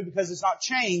need to do because it's not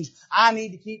changed. I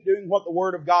need to keep doing what the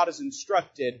Word of God has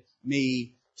instructed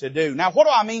me to do. Now, what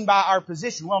do I mean by our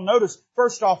position? Well, notice,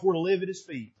 first off, we're to live at His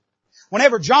feet.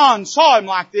 Whenever John saw Him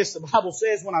like this, the Bible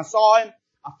says, when I saw Him,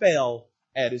 I fell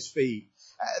at His feet.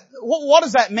 What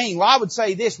does that mean? Well, I would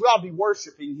say this, we ought to be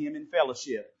worshiping Him in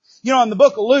fellowship. You know, in the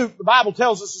book of Luke, the Bible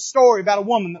tells us a story about a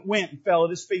woman that went and fell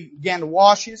at His feet and began to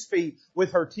wash His feet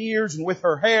with her tears and with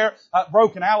her hair,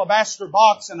 broke an alabaster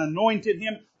box and anointed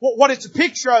Him. What it's a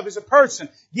picture of is a person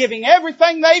giving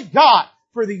everything they've got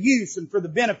for the use and for the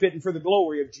benefit and for the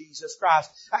glory of Jesus Christ.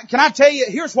 Can I tell you,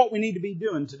 here's what we need to be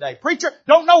doing today. Preacher,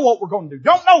 don't know what we're going to do.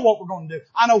 Don't know what we're going to do.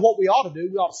 I know what we ought to do.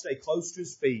 We ought to stay close to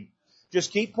His feet.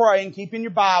 Just keep praying, keep in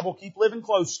your Bible, keep living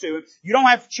close to Him. You don't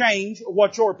have to change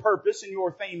what your purpose and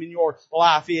your theme in your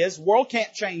life is. The world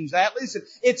can't change that. Listen,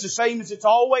 it's the same as it's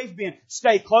always been.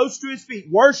 Stay close to His feet,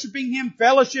 worshiping Him,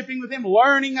 fellowshipping with Him,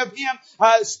 learning of Him,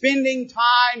 spending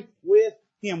time with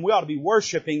Him. We ought to be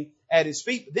worshiping at His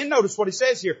feet. But then notice what He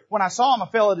says here. When I saw Him, I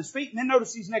fell at His feet. And then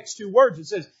notice these next two words. It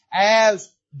says,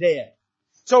 as dead.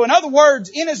 So in other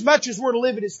words, inasmuch as we're to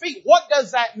live at His feet, what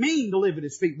does that mean to live at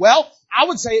His feet? Well, I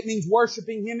would say it means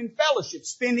worshiping Him in fellowship,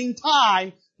 spending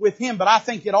time with Him, but I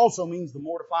think it also means the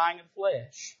mortifying of the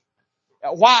flesh.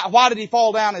 Why did He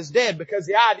fall down as dead? Because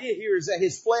the idea here is that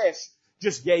His flesh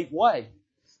just gave way.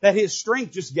 That His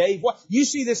strength just gave way. You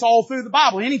see this all through the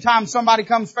Bible. Anytime somebody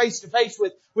comes face to face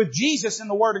with Jesus in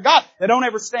the Word of God, they don't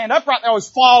ever stand upright. They always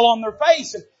fall on their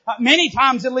face. And many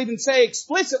times it'll even say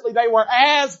explicitly they were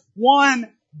as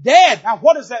one dead. Now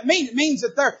what does that mean? It means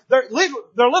that their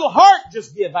little heart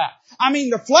just give out. I mean,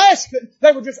 the flesh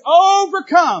they were just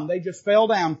overcome. They just fell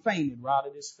down, fainted right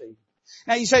at His feet.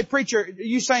 Now you say, preacher, are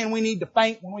you saying we need to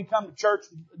faint when we come to church?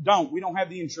 Don't. We don't have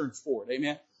the insurance for it.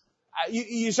 Amen.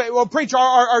 You say, well, preacher,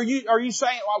 are you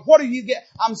saying, what do you get?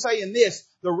 I'm saying this.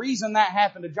 The reason that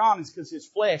happened to John is because his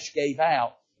flesh gave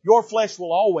out. Your flesh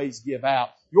will always give out.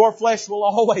 Your flesh will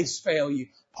always fail you.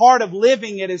 Part of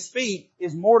living at His feet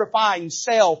is mortifying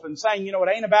self and saying, you know, it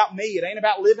ain't about me. It ain't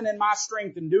about living in my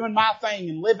strength and doing my thing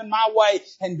and living my way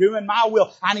and doing my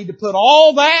will. I need to put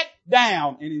all that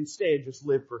down and instead just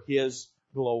live for His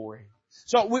glory.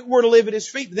 So we're to live at His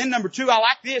feet. But then number two, I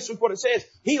like this. Look what it says.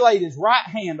 He laid His right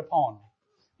hand upon me.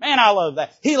 Man, I love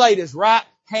that. He laid His right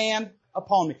hand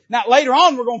upon me. Now later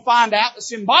on we're going to find out that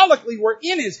symbolically we're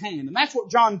in His hand. And that's what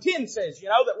John 10 says, you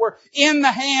know, that we're in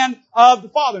the hand of the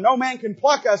Father. No man can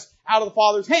pluck us out of the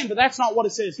Father's hand. But that's not what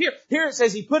it says here. Here it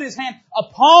says He put His hand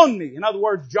upon me. In other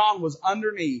words, John was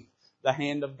underneath the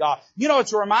hand of God. You know,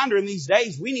 it's a reminder in these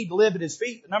days we need to live at His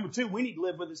feet. But number two, we need to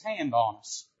live with His hand on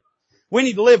us. We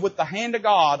need to live with the hand of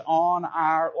God on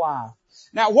our life.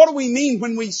 Now, what do we mean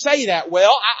when we say that?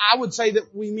 Well, I would say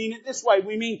that we mean it this way.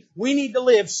 We mean we need to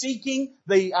live seeking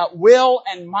the will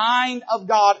and mind of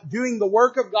God, doing the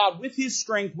work of God with His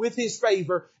strength, with His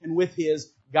favor, and with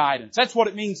His guidance. That's what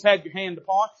it means to have your hand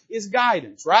upon, is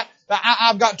guidance, right?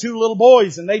 I've got two little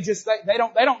boys and they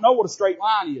don't know what a straight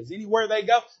line is. Anywhere they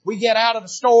go, we get out of the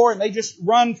store and they just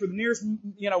run for the nearest,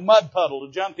 mud puddle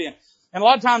to jump in. And a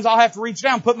lot of times I'll have to reach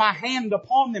down, put my hand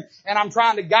upon them, and I'm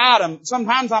trying to guide them.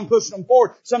 Sometimes I'm pushing them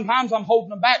forward. Sometimes I'm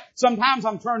holding them back. Sometimes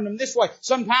I'm turning them this way.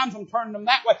 Sometimes I'm turning them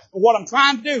that way. But what I'm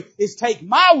trying to do is take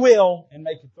my will and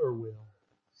make it their will.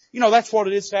 You know, that's what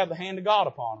it is to have the hand of God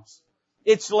upon us.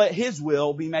 It's to let His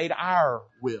will be made our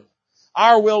will.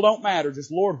 Our will don't matter. Just,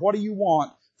 Lord, what do you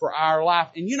want for our life?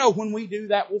 And you know, when we do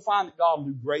that, we'll find that God will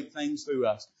do great things through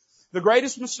us. The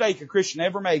greatest mistake a Christian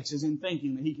ever makes is in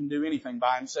thinking that he can do anything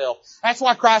by himself. That's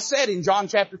why Christ said in John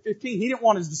chapter 15, He didn't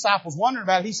want His disciples wondering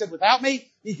about it. He said, without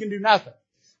me, you can do nothing.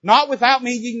 Not without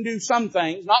me, you can do some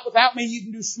things. Not without me, you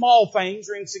can do small things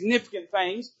or insignificant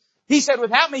things. He said,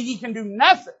 without me, you can do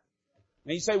nothing.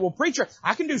 And you say, well, preacher,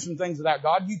 I can do some things without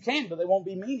God. You can, but they won't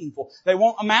be meaningful. They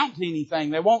won't amount to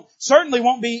anything. They certainly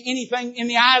won't be anything in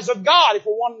the eyes of God. If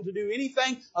we're wanting to do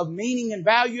anything of meaning and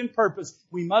value and purpose,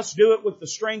 we must do it with the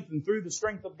strength and through the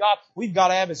strength of God. We've got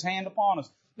to have His hand upon us.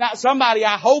 Now, somebody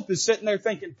I hope is sitting there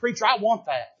thinking, preacher, I want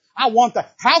that. I want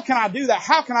that. How can I do that?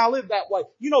 How can I live that way?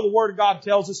 You know, the Word of God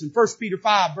tells us in 1 Peter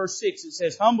 5 verse 6, it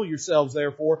says, humble yourselves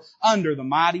therefore under the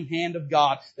mighty hand of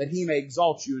God, that He may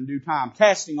exalt you in due time,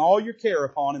 casting all your care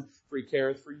upon Him, for He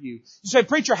careth for you. You say,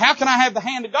 preacher, how can I have the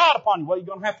hand of God upon you? Well, you're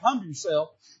going to have to humble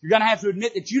yourself. You're going to have to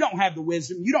admit that you don't have the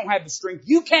wisdom, you don't have the strength,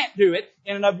 you can't do it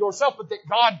in and of yourself, but that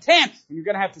God can. And you're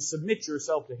going to have to submit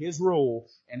yourself to His rule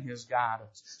and His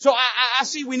guidance. So I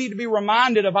see we need to be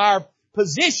reminded of our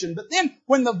position. But then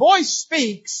when the voice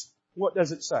speaks, what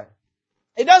does it say?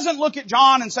 It doesn't look at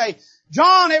John and say,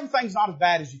 John, everything's not as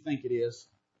bad as you think it is.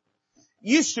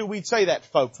 Used to, we'd say that to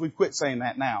folks. We've quit saying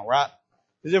that now, right?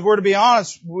 Because if we're to be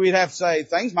honest, we'd have to say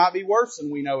things might be worse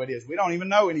than we know it is. We don't even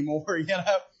know anymore,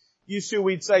 Used to,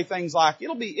 we'd say things like,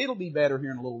 it'll be better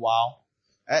here in a little while.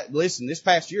 Listen, this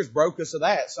past year's broke us of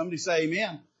that. Somebody say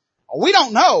amen. We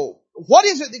don't know. what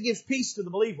is it that gives peace to the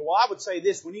believer? Well, I would say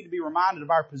this. We need to be reminded of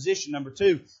our position. Number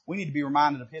two, we need to be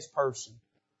reminded of His person.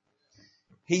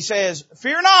 He says,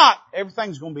 fear not,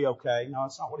 everything's going to be okay. No,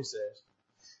 that's not what He says.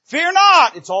 Fear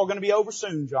not, it's all going to be over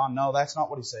soon, John. No, that's not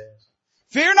what He says.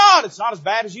 Fear not, it's not as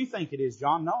bad as you think it is,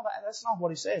 John. No, that's not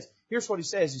what He says. Here's what He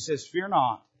says. He says, fear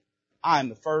not, I am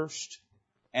the first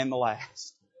and the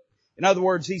last. In other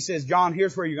words, He says, John,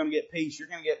 here's where you're going to get peace. You're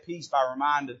going to get peace by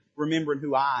remembering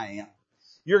who I am.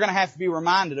 You're going to have to be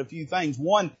reminded of a few things.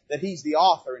 One, that He's the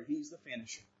author and He's the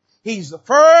finisher. He's the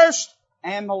first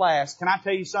and the last. Can I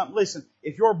tell you something? Listen,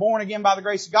 if you're born again by the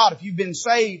grace of God, if you've been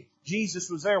saved, Jesus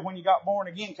was there when you got born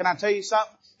again. Can I tell you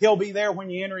something? He'll be there when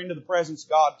you enter into the presence of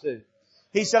God too.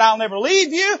 He said, I'll never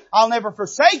leave you. I'll never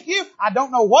forsake you. I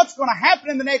don't know what's going to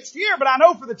happen in the next year, but I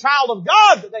know for the child of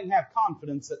God that they can have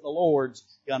confidence that the Lord's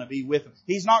going to be with them.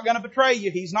 He's not going to betray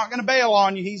you. He's not going to bail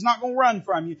on you. He's not going to run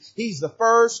from you. He's the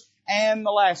first and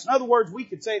the last. In other words, we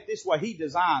could say it this way. He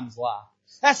designs life.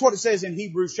 That's what it says in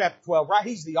Hebrews chapter 12, right?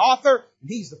 He's the author and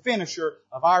He's the finisher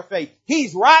of our faith.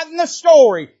 He's writing the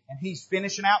story and He's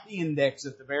finishing out the index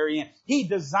at the very end. He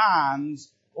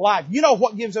designs life. You know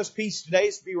what gives us peace today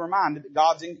is to be reminded that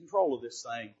God's in control of this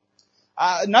thing.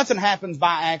 Nothing happens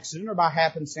by accident or by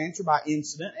happenstance or by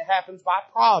incident. It happens by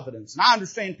providence. And I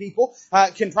understand people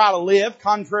can try to live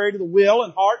contrary to the will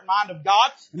and heart and mind of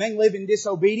God and then live in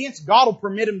disobedience. God will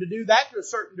permit them to do that to a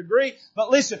certain degree.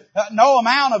 But listen, no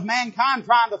amount of mankind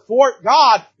trying to thwart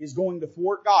God is going to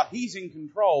thwart God. He's in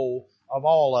control of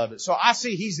all of it. So I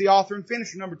see He's the author and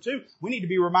finisher. Number two, we need to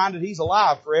be reminded He's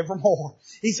alive forevermore.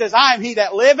 He says, I am He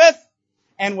that liveth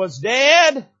and was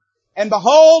dead, and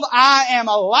behold, I am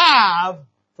alive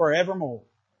forevermore.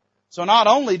 So not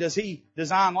only does He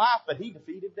design life, but He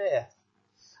defeated death.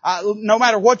 No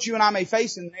matter what you and I may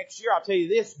face in the next year, I'll tell you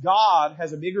this, God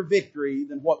has a bigger victory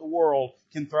than what the world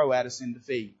can throw at us in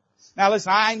defeat. Now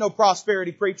listen, I ain't no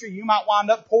prosperity preacher. You might wind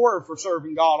up poorer for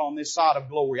serving God on this side of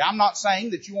glory. I'm not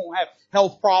saying that you won't have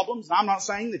health problems. I'm not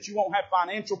saying that you won't have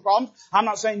financial problems. I'm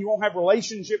not saying you won't have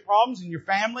relationship problems in your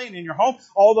family and in your home.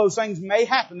 All those things may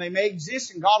happen. They may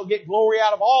exist and God will get glory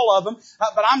out of all of them.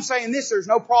 But I'm saying this, there's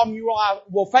no problem you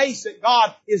will face that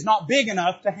God is not big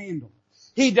enough to handle.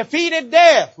 He defeated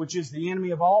death, which is the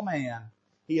enemy of all man.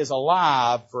 He is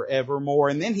alive forevermore.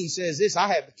 And then He says this,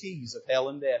 I have the keys of hell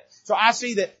and death. So I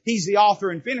see that He's the author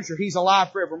and finisher. He's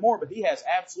alive forevermore, but He has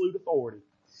absolute authority.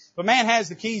 But man has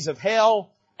the keys of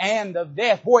hell and of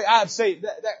death. Boy, I'd say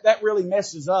that really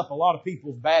messes up a lot of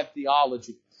people's bad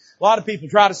theology. A lot of people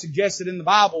try to suggest that in the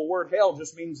Bible, the word hell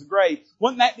just means the grave.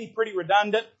 Wouldn't that be pretty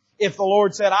redundant if the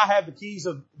Lord said, I have the keys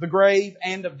of the grave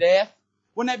and of death?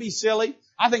 Wouldn't that be silly?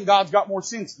 I think God's got more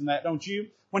sense than that, don't you?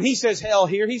 When He says hell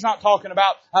here, He's not talking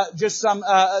about just some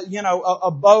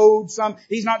abode.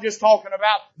 He's not just talking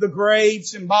about the grave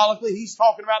symbolically. He's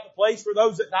talking about the place where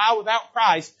those that die without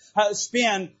Christ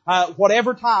spend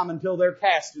whatever time until they're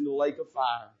cast into the lake of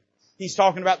fire. He's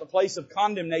talking about the place of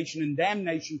condemnation and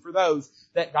damnation for those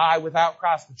that die without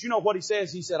Christ. But you know what He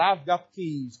says? He said, I've got the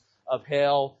keys of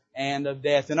hell and of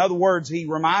death. In other words, He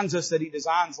reminds us that He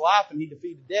designs life and He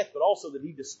defeated death, but also that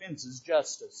He dispenses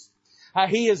justice.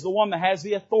 He is the one that has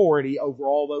the authority over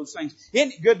all those things.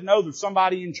 Isn't it good to know there's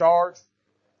somebody in charge?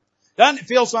 Doesn't it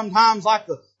feel sometimes like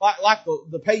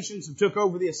the patients who took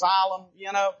over the asylum,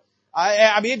 you know?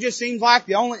 I mean, it just seems like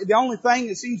the only thing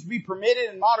that seems to be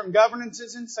permitted in modern governance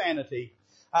is insanity.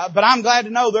 But I'm glad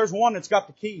to know there's one that's got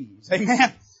the keys.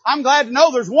 Amen. I'm glad to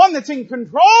know there's one that's in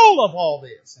control of all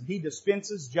this. And He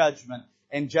dispenses judgment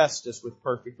and justice with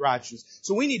perfect righteousness.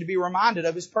 So we need to be reminded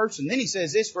of His person. Then He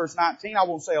says this, verse 19, I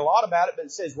won't say a lot about it, but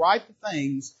it says, write the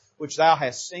things which thou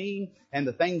hast seen, and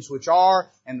the things which are,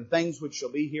 and the things which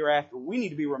shall be hereafter. We need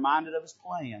to be reminded of His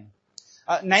plan.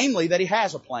 Namely, that He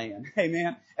has a plan.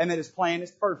 Amen. And that His plan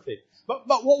is perfect. But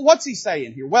what's He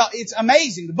saying here? Well, it's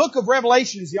amazing. The book of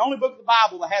Revelation is the only book of the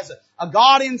Bible that has a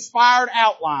God-inspired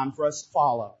outline for us to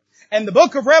follow. And the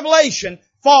book of Revelation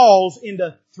falls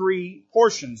into three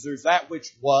portions. There's that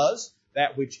which was,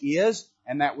 that which is,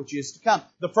 and that which is to come.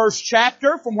 The first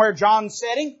chapter, from where John's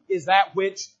setting, is that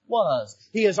which was.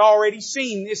 He has already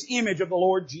seen this image of the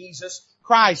Lord Jesus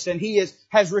Christ, and he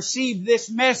has received this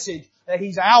message that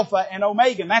He's Alpha and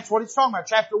Omega. And that's what it's talking about.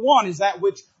 Chapter 1 is that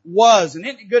which was. And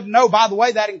isn't it good to know, by the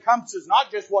way, that encompasses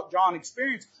not just what John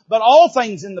experienced, but all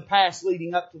things in the past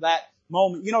leading up to that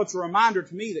moment. You know, it's a reminder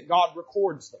to me that God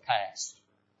records the past.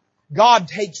 God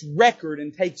takes record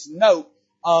and takes note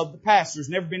of the past. There's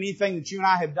never been anything that you and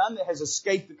I have done that has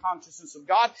escaped the consciousness of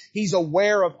God. He's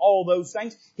aware of all those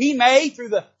things. He may, through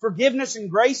the forgiveness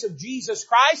and grace of Jesus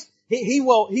Christ, He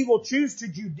will choose to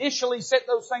judicially set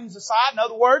those things aside. In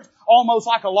other words, almost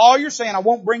like a lawyer saying, I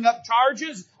won't bring up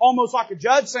charges. Almost like a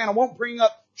judge saying, I won't bring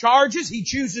up charges. He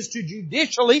chooses to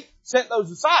judicially set those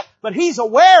aside. But He's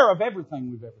aware of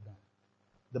everything we've ever done.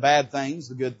 The bad things,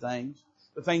 the good things.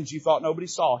 The things you thought nobody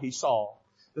saw, He saw.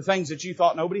 The things that you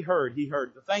thought nobody heard, He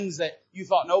heard. The things that you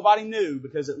thought nobody knew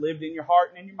because it lived in your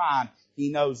heart and in your mind, He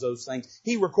knows those things.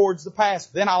 He records the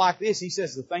past. Then I like this. He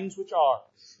says the things which are.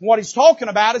 And what He's talking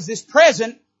about is this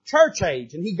present church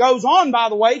age. And He goes on, by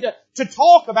the way, to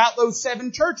talk about those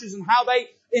 7 churches and how they,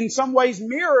 in some ways,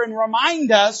 mirror and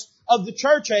remind us of the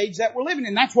church age that we're living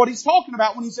in. That's what He's talking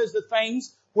about when He says the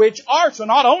things which are. So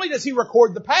not only does He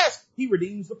record the past, He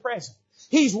redeems the present.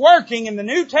 He's working in the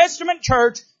New Testament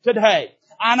church today.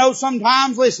 I know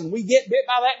sometimes, listen, we get bit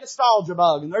by that nostalgia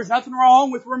bug, and there's nothing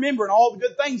wrong with remembering all the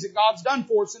good things that God's done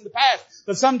for us in the past.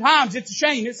 But sometimes it's a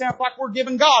shame. It sounds like we're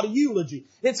giving God a eulogy.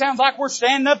 It sounds like we're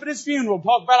standing up at His funeral,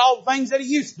 talking about all the things that He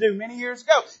used to do many years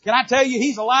ago. Can I tell you,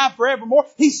 He's alive forevermore?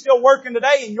 He's still working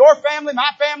today in your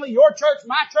family, your church,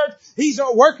 my church. He's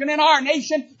working in our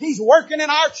nation. He's working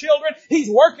in our children. He's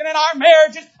working in our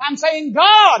marriages. I'm saying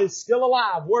God is still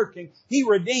alive, working. He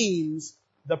redeems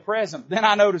the present. Then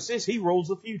I notice this, He rules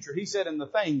the future. He said, in the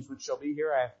things which shall be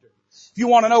hereafter. If you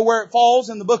want to know where it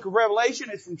falls in the book of Revelation,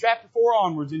 it's from chapter 4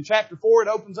 onwards. In chapter 4, it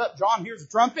opens up. John hears a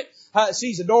trumpet,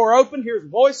 sees a door open, hears a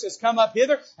voice says, come up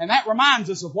hither. And that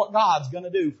reminds us of what God's going to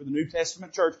do for the New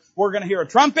Testament church. We're going to hear a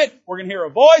trumpet, we're going to hear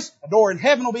a voice, a door in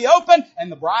heaven will be open,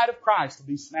 and the bride of Christ will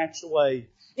be snatched away.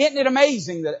 Isn't it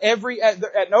amazing that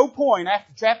at no point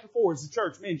after chapter 4 is the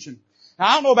church mentioned? Now,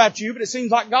 I don't know about you, but it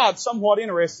seems like God's somewhat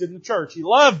interested in the church. He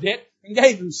loved it and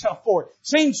gave Himself for it.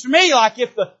 Seems to me like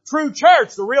if the true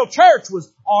church, the real church,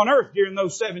 was on earth during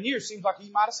those 7 years, seems like He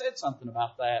might have said something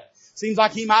about that. Seems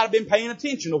like He might have been paying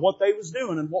attention to what they was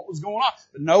doing and what was going on.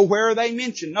 But nowhere are they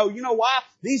mentioned. No, you know why?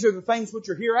 These are the things which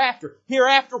are hereafter.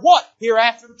 Hereafter what?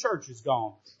 Hereafter the church is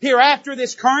gone. Hereafter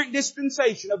this current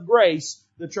dispensation of grace,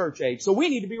 the church age. So we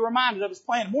need to be reminded of His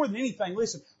plan. More than anything,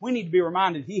 listen, we need to be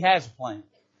reminded He has a plan.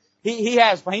 He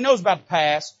knows about the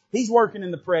past. He's working in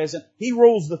the present. He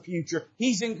rules the future.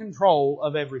 He's in control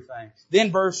of everything.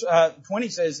 Then verse 20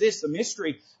 says this, the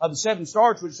mystery of the 7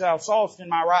 stars which thou sawest in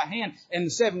my right hand and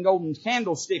the 7 golden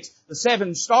candlesticks. The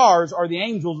 7 stars are the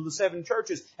angels of the 7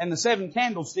 churches, and the 7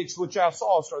 candlesticks which thou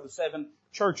sawest are the 7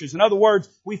 churches. In other words,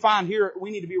 we find here we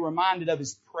need to be reminded of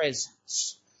His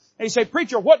presence. And you say,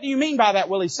 preacher, what do you mean by that?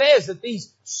 Well, he says that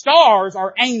these stars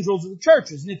are angels of the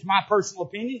churches. And it's my personal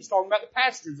opinion. He's talking about the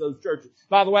pastors of those churches.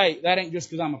 By the way, that ain't just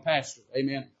because I'm a pastor.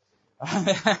 Amen.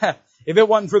 If it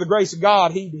wasn't for the grace of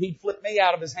God, He'd flip me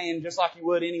out of His hand just like He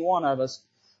would any one of us.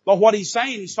 But what He's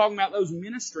saying, He's talking about those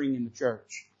ministering in the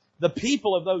church. The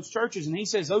people of those churches. And He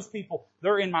says those people,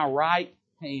 they're in my right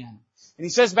hand. And He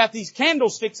says about these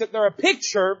candlesticks that they're a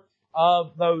picture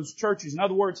of those churches. In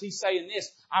other words, He's saying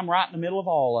this, I'm right in the middle of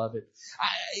all of it.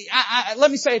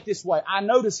 Let me say it this way. I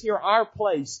notice here our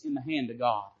place in the hand of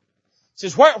God. It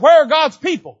says, where are God's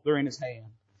people? They're in His hand.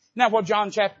 Isn't that what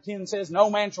John chapter 10 says? No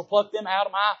man shall pluck them out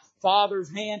of my Father's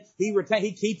hand.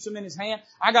 He keeps them in His hand.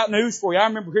 I got news for you. I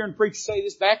remember hearing preachers say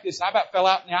this Baptist, and I about fell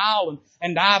out in the aisle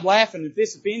and died laughing. If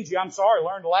this offends you, I'm sorry.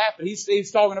 Learn to laugh. But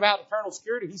he's talking about eternal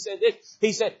security. He said this.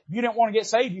 He said, if you didn't want to get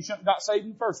saved, you shouldn't have got saved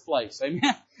in the first place.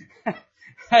 Amen.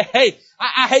 Hey,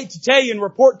 I hate to tell you and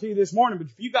report to you this morning, but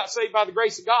if you got saved by the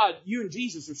grace of God, you and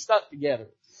Jesus are stuck together.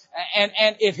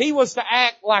 And if He was to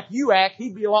act like you act,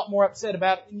 He'd be a lot more upset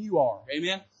about it than you are.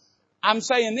 Amen. I'm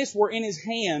saying this, we're in His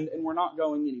hand and we're not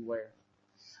going anywhere.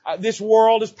 This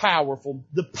world is powerful.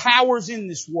 The power's in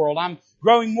this world. I'm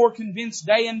growing more convinced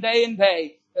day and day and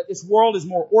day that this world is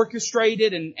more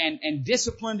orchestrated and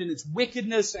disciplined in its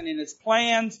wickedness and in its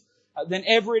plans than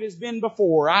ever it has been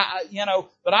before.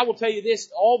 But I will tell you this,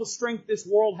 all the strength this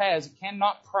world has, it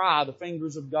cannot pry the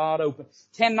fingers of God open.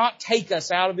 Cannot take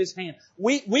us out of His hand.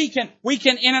 We can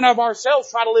in and of ourselves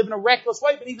try to live in a reckless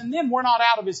way, but even then we're not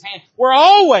out of His hand. We're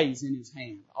always in His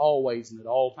hand. Always and at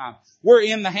all times. We're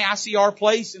in the hand. I see our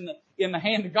place in the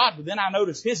hand of God, but then I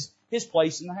notice His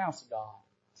place in the house of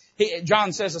God.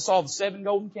 John says, I saw the 7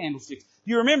 golden candlesticks.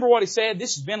 You remember what he said?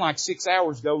 This has been like 6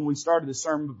 hours ago when we started this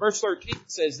sermon. But verse 13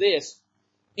 says this,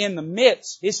 in the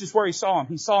midst, this is where he saw Him.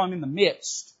 He saw Him in the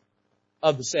midst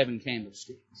of the 7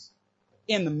 candlesticks.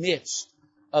 In the midst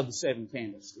of the 7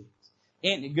 candlesticks.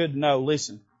 Isn't it good to know?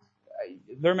 Listen,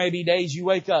 there may be days you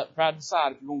wake up, try to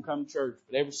decide if you're going to come to church,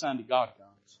 but every Sunday God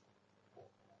comes.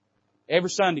 Every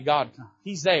Sunday God comes.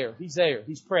 He's there. He's there.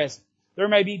 He's present. There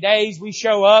may be days we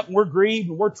show up and we're grieved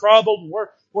and we're troubled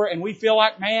and we feel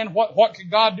like, man, what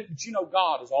could God do? But you know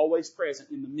God is always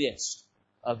present in the midst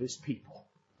of His people.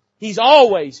 He's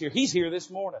always here. He's here this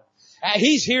morning.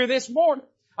 He's here this morning.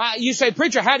 You say,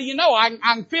 preacher, how do you know? I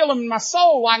can feel Him in my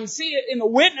soul. I can see it in the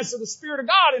witness of the Spirit of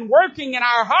God and working in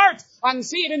our hearts. I can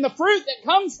see it in the fruit that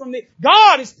comes from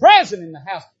God is present in the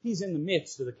house. He's in the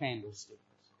midst of the candlestick.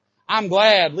 I'm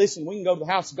glad. Listen, we can go to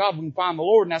the house of God. We can find the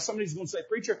Lord. Now somebody's going to say,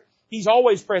 preacher, He's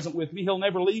always present with me. He'll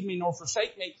never leave me nor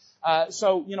forsake me.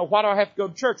 So, why do I have to go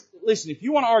to church? Listen, if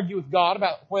you want to argue with God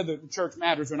about whether the church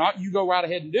matters or not, you go right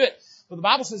ahead and do it. But the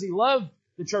Bible says He loved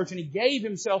the church and He gave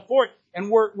Himself for it. And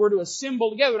we're to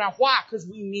assemble together. Now why? Because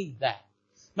we need that.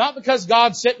 Not because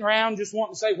God's sitting around just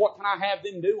wanting to say, what can I have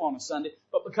them do on a Sunday?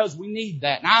 But because we need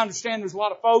that. And I understand there's a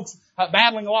lot of folks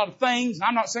battling a lot of things. And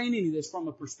I'm not saying any of this from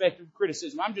a perspective of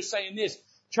criticism. I'm just saying this.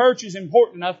 Church is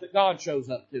important enough that God shows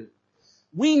up to it.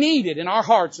 We need it in our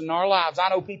hearts and in our lives. I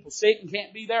know people sick and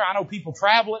can't be there. I know people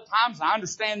travel at times. I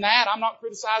understand that. I'm not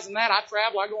criticizing that. I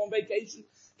travel. I go on vacation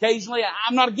occasionally.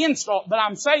 I'm not against all, but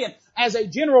I'm saying as a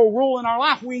general rule in our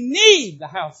life, we need the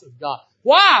house of God.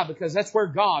 Why? Because that's where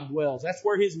God dwells. That's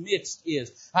where His midst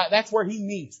is. That's where He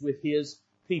meets with His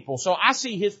people. So I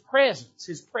see His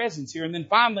presence here. And then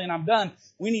finally, and I'm done,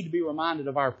 we need to be reminded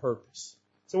of our purpose.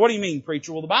 So what do you mean,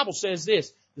 preacher? Well, the Bible says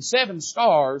this. The 7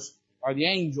 stars are the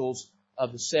angels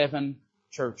of the 7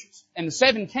 churches. And the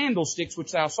 7 candlesticks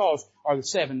which thou sawest are the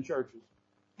 7 churches.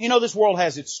 This world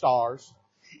has its stars.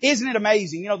 Isn't it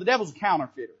amazing? The devil's a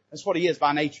counterfeiter. That's what he is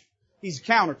by nature. He's a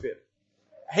counterfeiter.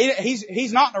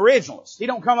 He's not an originalist. He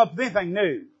don't come up with anything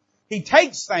new. He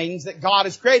takes things that God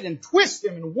has created and twists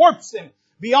them and warps them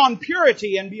beyond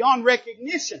purity and beyond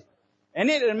recognition. And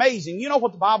isn't it amazing? You know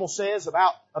what the Bible says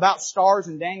about stars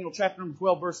in Daniel chapter number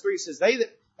 12 verse 3? It says, they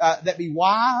that be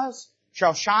wise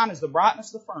shall shine as the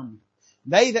brightness of the firmament.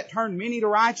 They that turn many to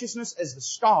righteousness as the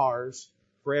stars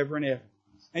forever and ever.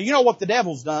 Now you know what the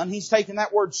devil's done? He's taken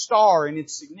that word star and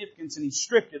its significance and he's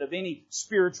stripped it of any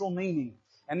spiritual meaning.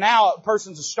 And now a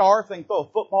person's a star if they can throw a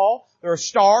football. They're a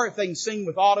star if they can sing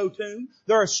with auto-tune.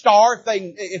 They're a star if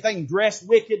they can dress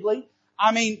wickedly.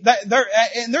 And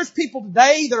there's people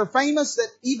today that are famous that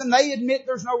even they admit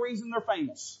there's no reason they're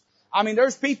famous.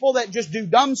 There's people that just do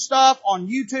dumb stuff on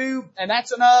YouTube and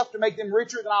that's enough to make them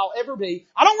richer than I'll ever be.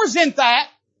 I don't resent that.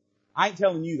 I ain't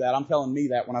telling you that. I'm telling me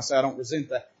that when I say I don't resent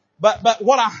that. But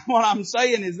what I'm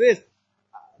saying is this.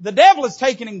 The devil has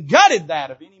taken and gutted that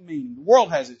of any meaning. The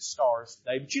world has its stars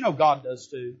today, but God does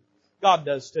too. God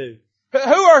does too. Who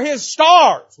are His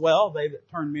stars? Well, they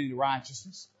that turn many to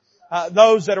righteousness.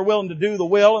 Those that are willing to do the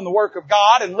will and the work of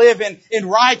God and live in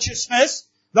righteousness.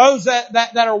 Those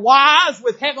that are wise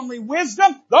with heavenly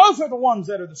wisdom. Those are the ones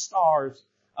that are the stars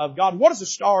of God. What does a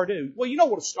star do? Well, you know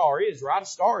what a star is, right? A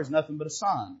star is nothing but a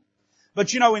sun.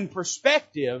 But in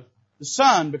perspective, the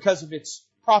sun, because of its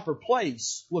proper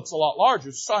place, looks a lot larger.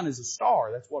 The sun is a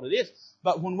star. That's what it is.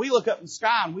 But when we look up in the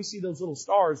sky and we see those little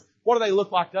stars, what do they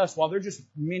look like to us? Well, they're just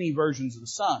mini versions of the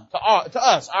sun. To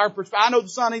us, our perspective. I know the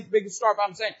sun ain't the biggest star, but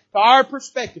I'm saying to our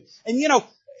perspective. And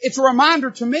it's a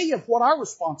reminder to me of what our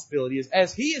responsibility is.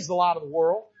 As He is the light of the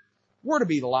world, we're to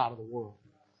be the light of the world.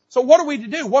 So what are we to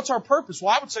do? What's our purpose?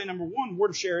 Well, I would say number 1, we're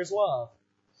to share His love.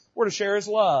 We're to share His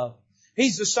love.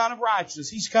 He's the Son of Righteousness.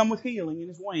 He's come with healing in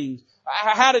His wings.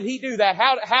 How did He do that?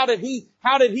 How did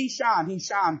He shine? He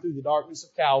shined through the darkness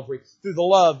of Calvary, through the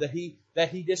love that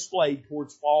He displayed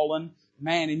towards fallen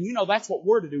man. And that's what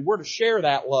we're to do. We're to share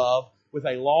that love with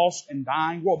a lost and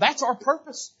dying world. That's our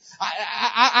purpose.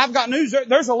 I've got news.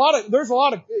 There's a lot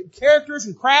of characters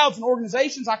and crowds and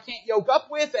organizations I can't yoke up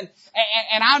with, and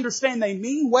I understand they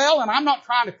mean well, and I'm not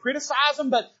trying to criticize them,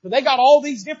 but they got all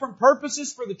these different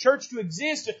purposes for the church to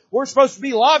exist. We're supposed to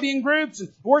be lobbying groups,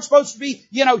 and we're supposed to be,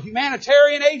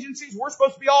 humanitarian agencies. We're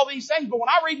supposed to be all these things. But when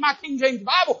I read my King James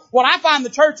Bible, what I find the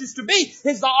church is to be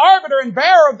is the arbiter and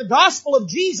bearer of the gospel of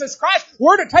Jesus Christ.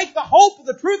 We're to take the hope of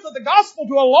the truth of the gospel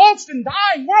to a lost and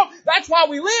dying world. That's why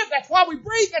we live. That's why we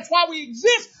breathe. That's why we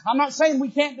exist. I'm not saying we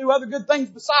can't do other good things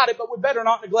beside it, but we better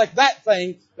not neglect that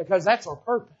thing because that's our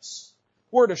purpose.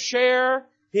 We're to share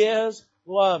His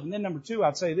love. And then number 2,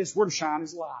 I'd say this, we're to shine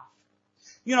His light.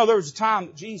 There was a time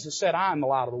that Jesus said, I am the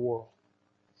light of the world.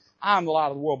 I am the light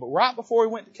of the world. But right before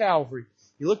He went to Calvary,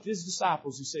 He looked at His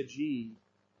disciples. He said, ye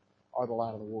are the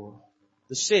light of the world.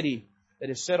 The city that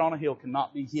is set on a hill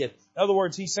cannot be hid. In other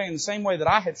words, He's saying the same way that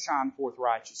I have shined forth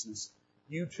righteousness,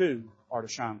 you too are to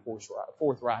shine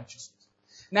forth righteousness.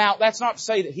 Now, that's not to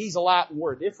say that He's a light and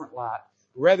we're a different light.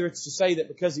 Rather, it's to say that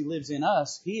because He lives in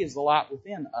us, He is the light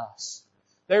within us.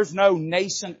 There's no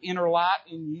nascent inner light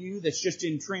in you that's just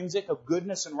intrinsic of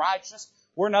goodness and righteousness.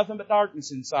 We're nothing but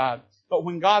darkness inside. But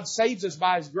when God saves us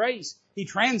by His grace, He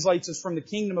translates us from the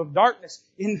kingdom of darkness,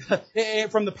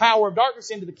 from the power of darkness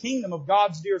into the kingdom of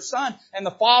God's dear Son. And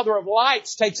the Father of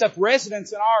lights takes up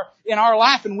residence in our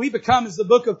life, and we become, as the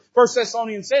book of 1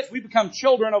 Thessalonians says, we become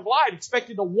children of light,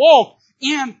 expected to walk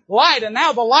in light. And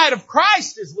now the light of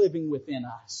Christ is living within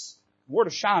us. We're to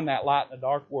shine that light in a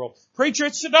dark world. Preacher,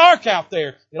 it's so dark out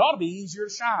there. It ought to be easier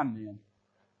to shine then.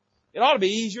 It ought to be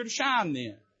easier to shine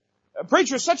then.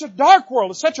 Preacher, it's such a dark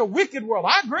world. It's such a wicked world.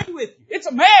 I agree with you. It's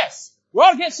a mess. We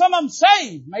ought to get some of them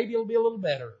saved. Maybe it'll be a little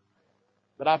better.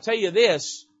 But I'll tell you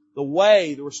this,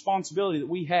 the responsibility that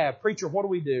we have. Preacher, what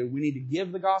do? We need to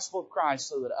give the gospel of Christ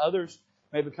so that others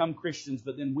may become Christians.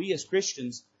 But then we as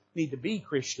Christians need to be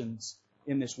Christians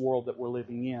in this world that we're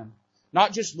living in.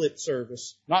 Not just lip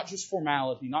service, not just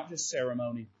formality, not just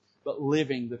ceremony, but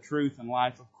living the truth and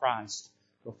life of Christ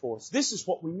before us. This is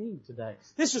what we need today.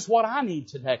 This is what I need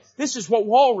today. This is what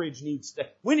Walridge needs today.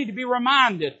 We need to be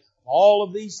reminded of all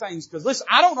of these things. Because listen,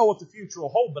 I don't know what the future will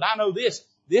hold, but I know this.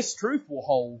 This truth will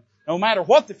hold. No matter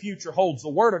what the future holds, the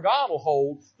Word of God will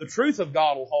hold. The truth of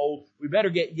God will hold. We better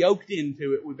get yoked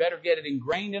into it. We better get it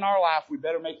ingrained in our life. We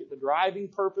better make it the driving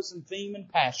purpose and theme and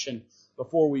passion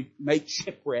before we make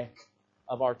shipwreck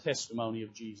of our testimony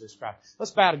of Jesus Christ.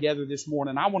 Let's bow together this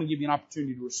morning. I want to give you an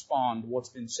opportunity to respond to what's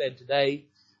been said today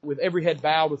with every head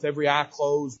bowed, with every eye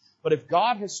closed. But if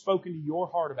God has spoken to your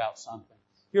heart about something,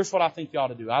 here's what I think you ought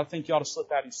to do. I think you ought to slip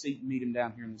out of your seat and meet Him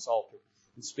down here in this altar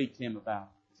and speak to Him about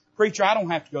it. Preacher, I don't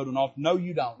have to go to an altar. No,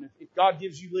 you don't. If God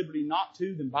gives you liberty not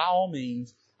to, then by all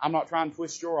means, I'm not trying to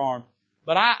twist your arm.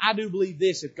 But I do believe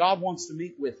this. If God wants to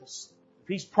meet with us, if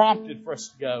He's prompted for us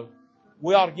to go,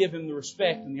 we ought to give Him the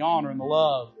respect and the honor and the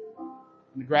love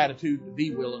and the gratitude to be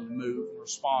willing to move and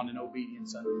respond in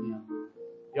obedience unto Him.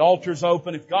 The altar's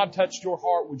open. If God touched your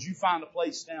heart, would you find a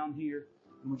place down here?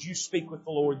 And would you speak with the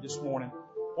Lord this morning?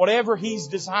 Whatever He's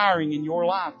desiring in your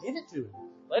life, give it to Him.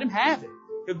 Let Him have it.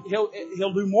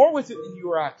 He'll do more with it than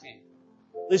you or I can.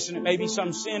 Listen, it may be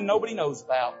some sin nobody knows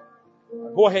about.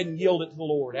 Go ahead and yield it to the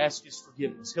Lord. Ask His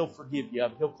forgiveness. He'll forgive you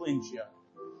of it. He'll cleanse you of it.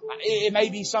 It may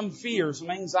be some fear, some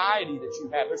anxiety that you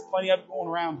have. There's plenty of it going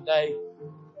around today.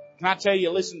 Can I tell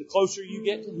you, listen, the closer you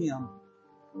get to Him,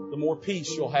 the more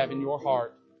peace you'll have in your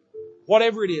heart.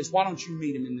 Whatever it is, why don't you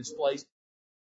meet Him in this place?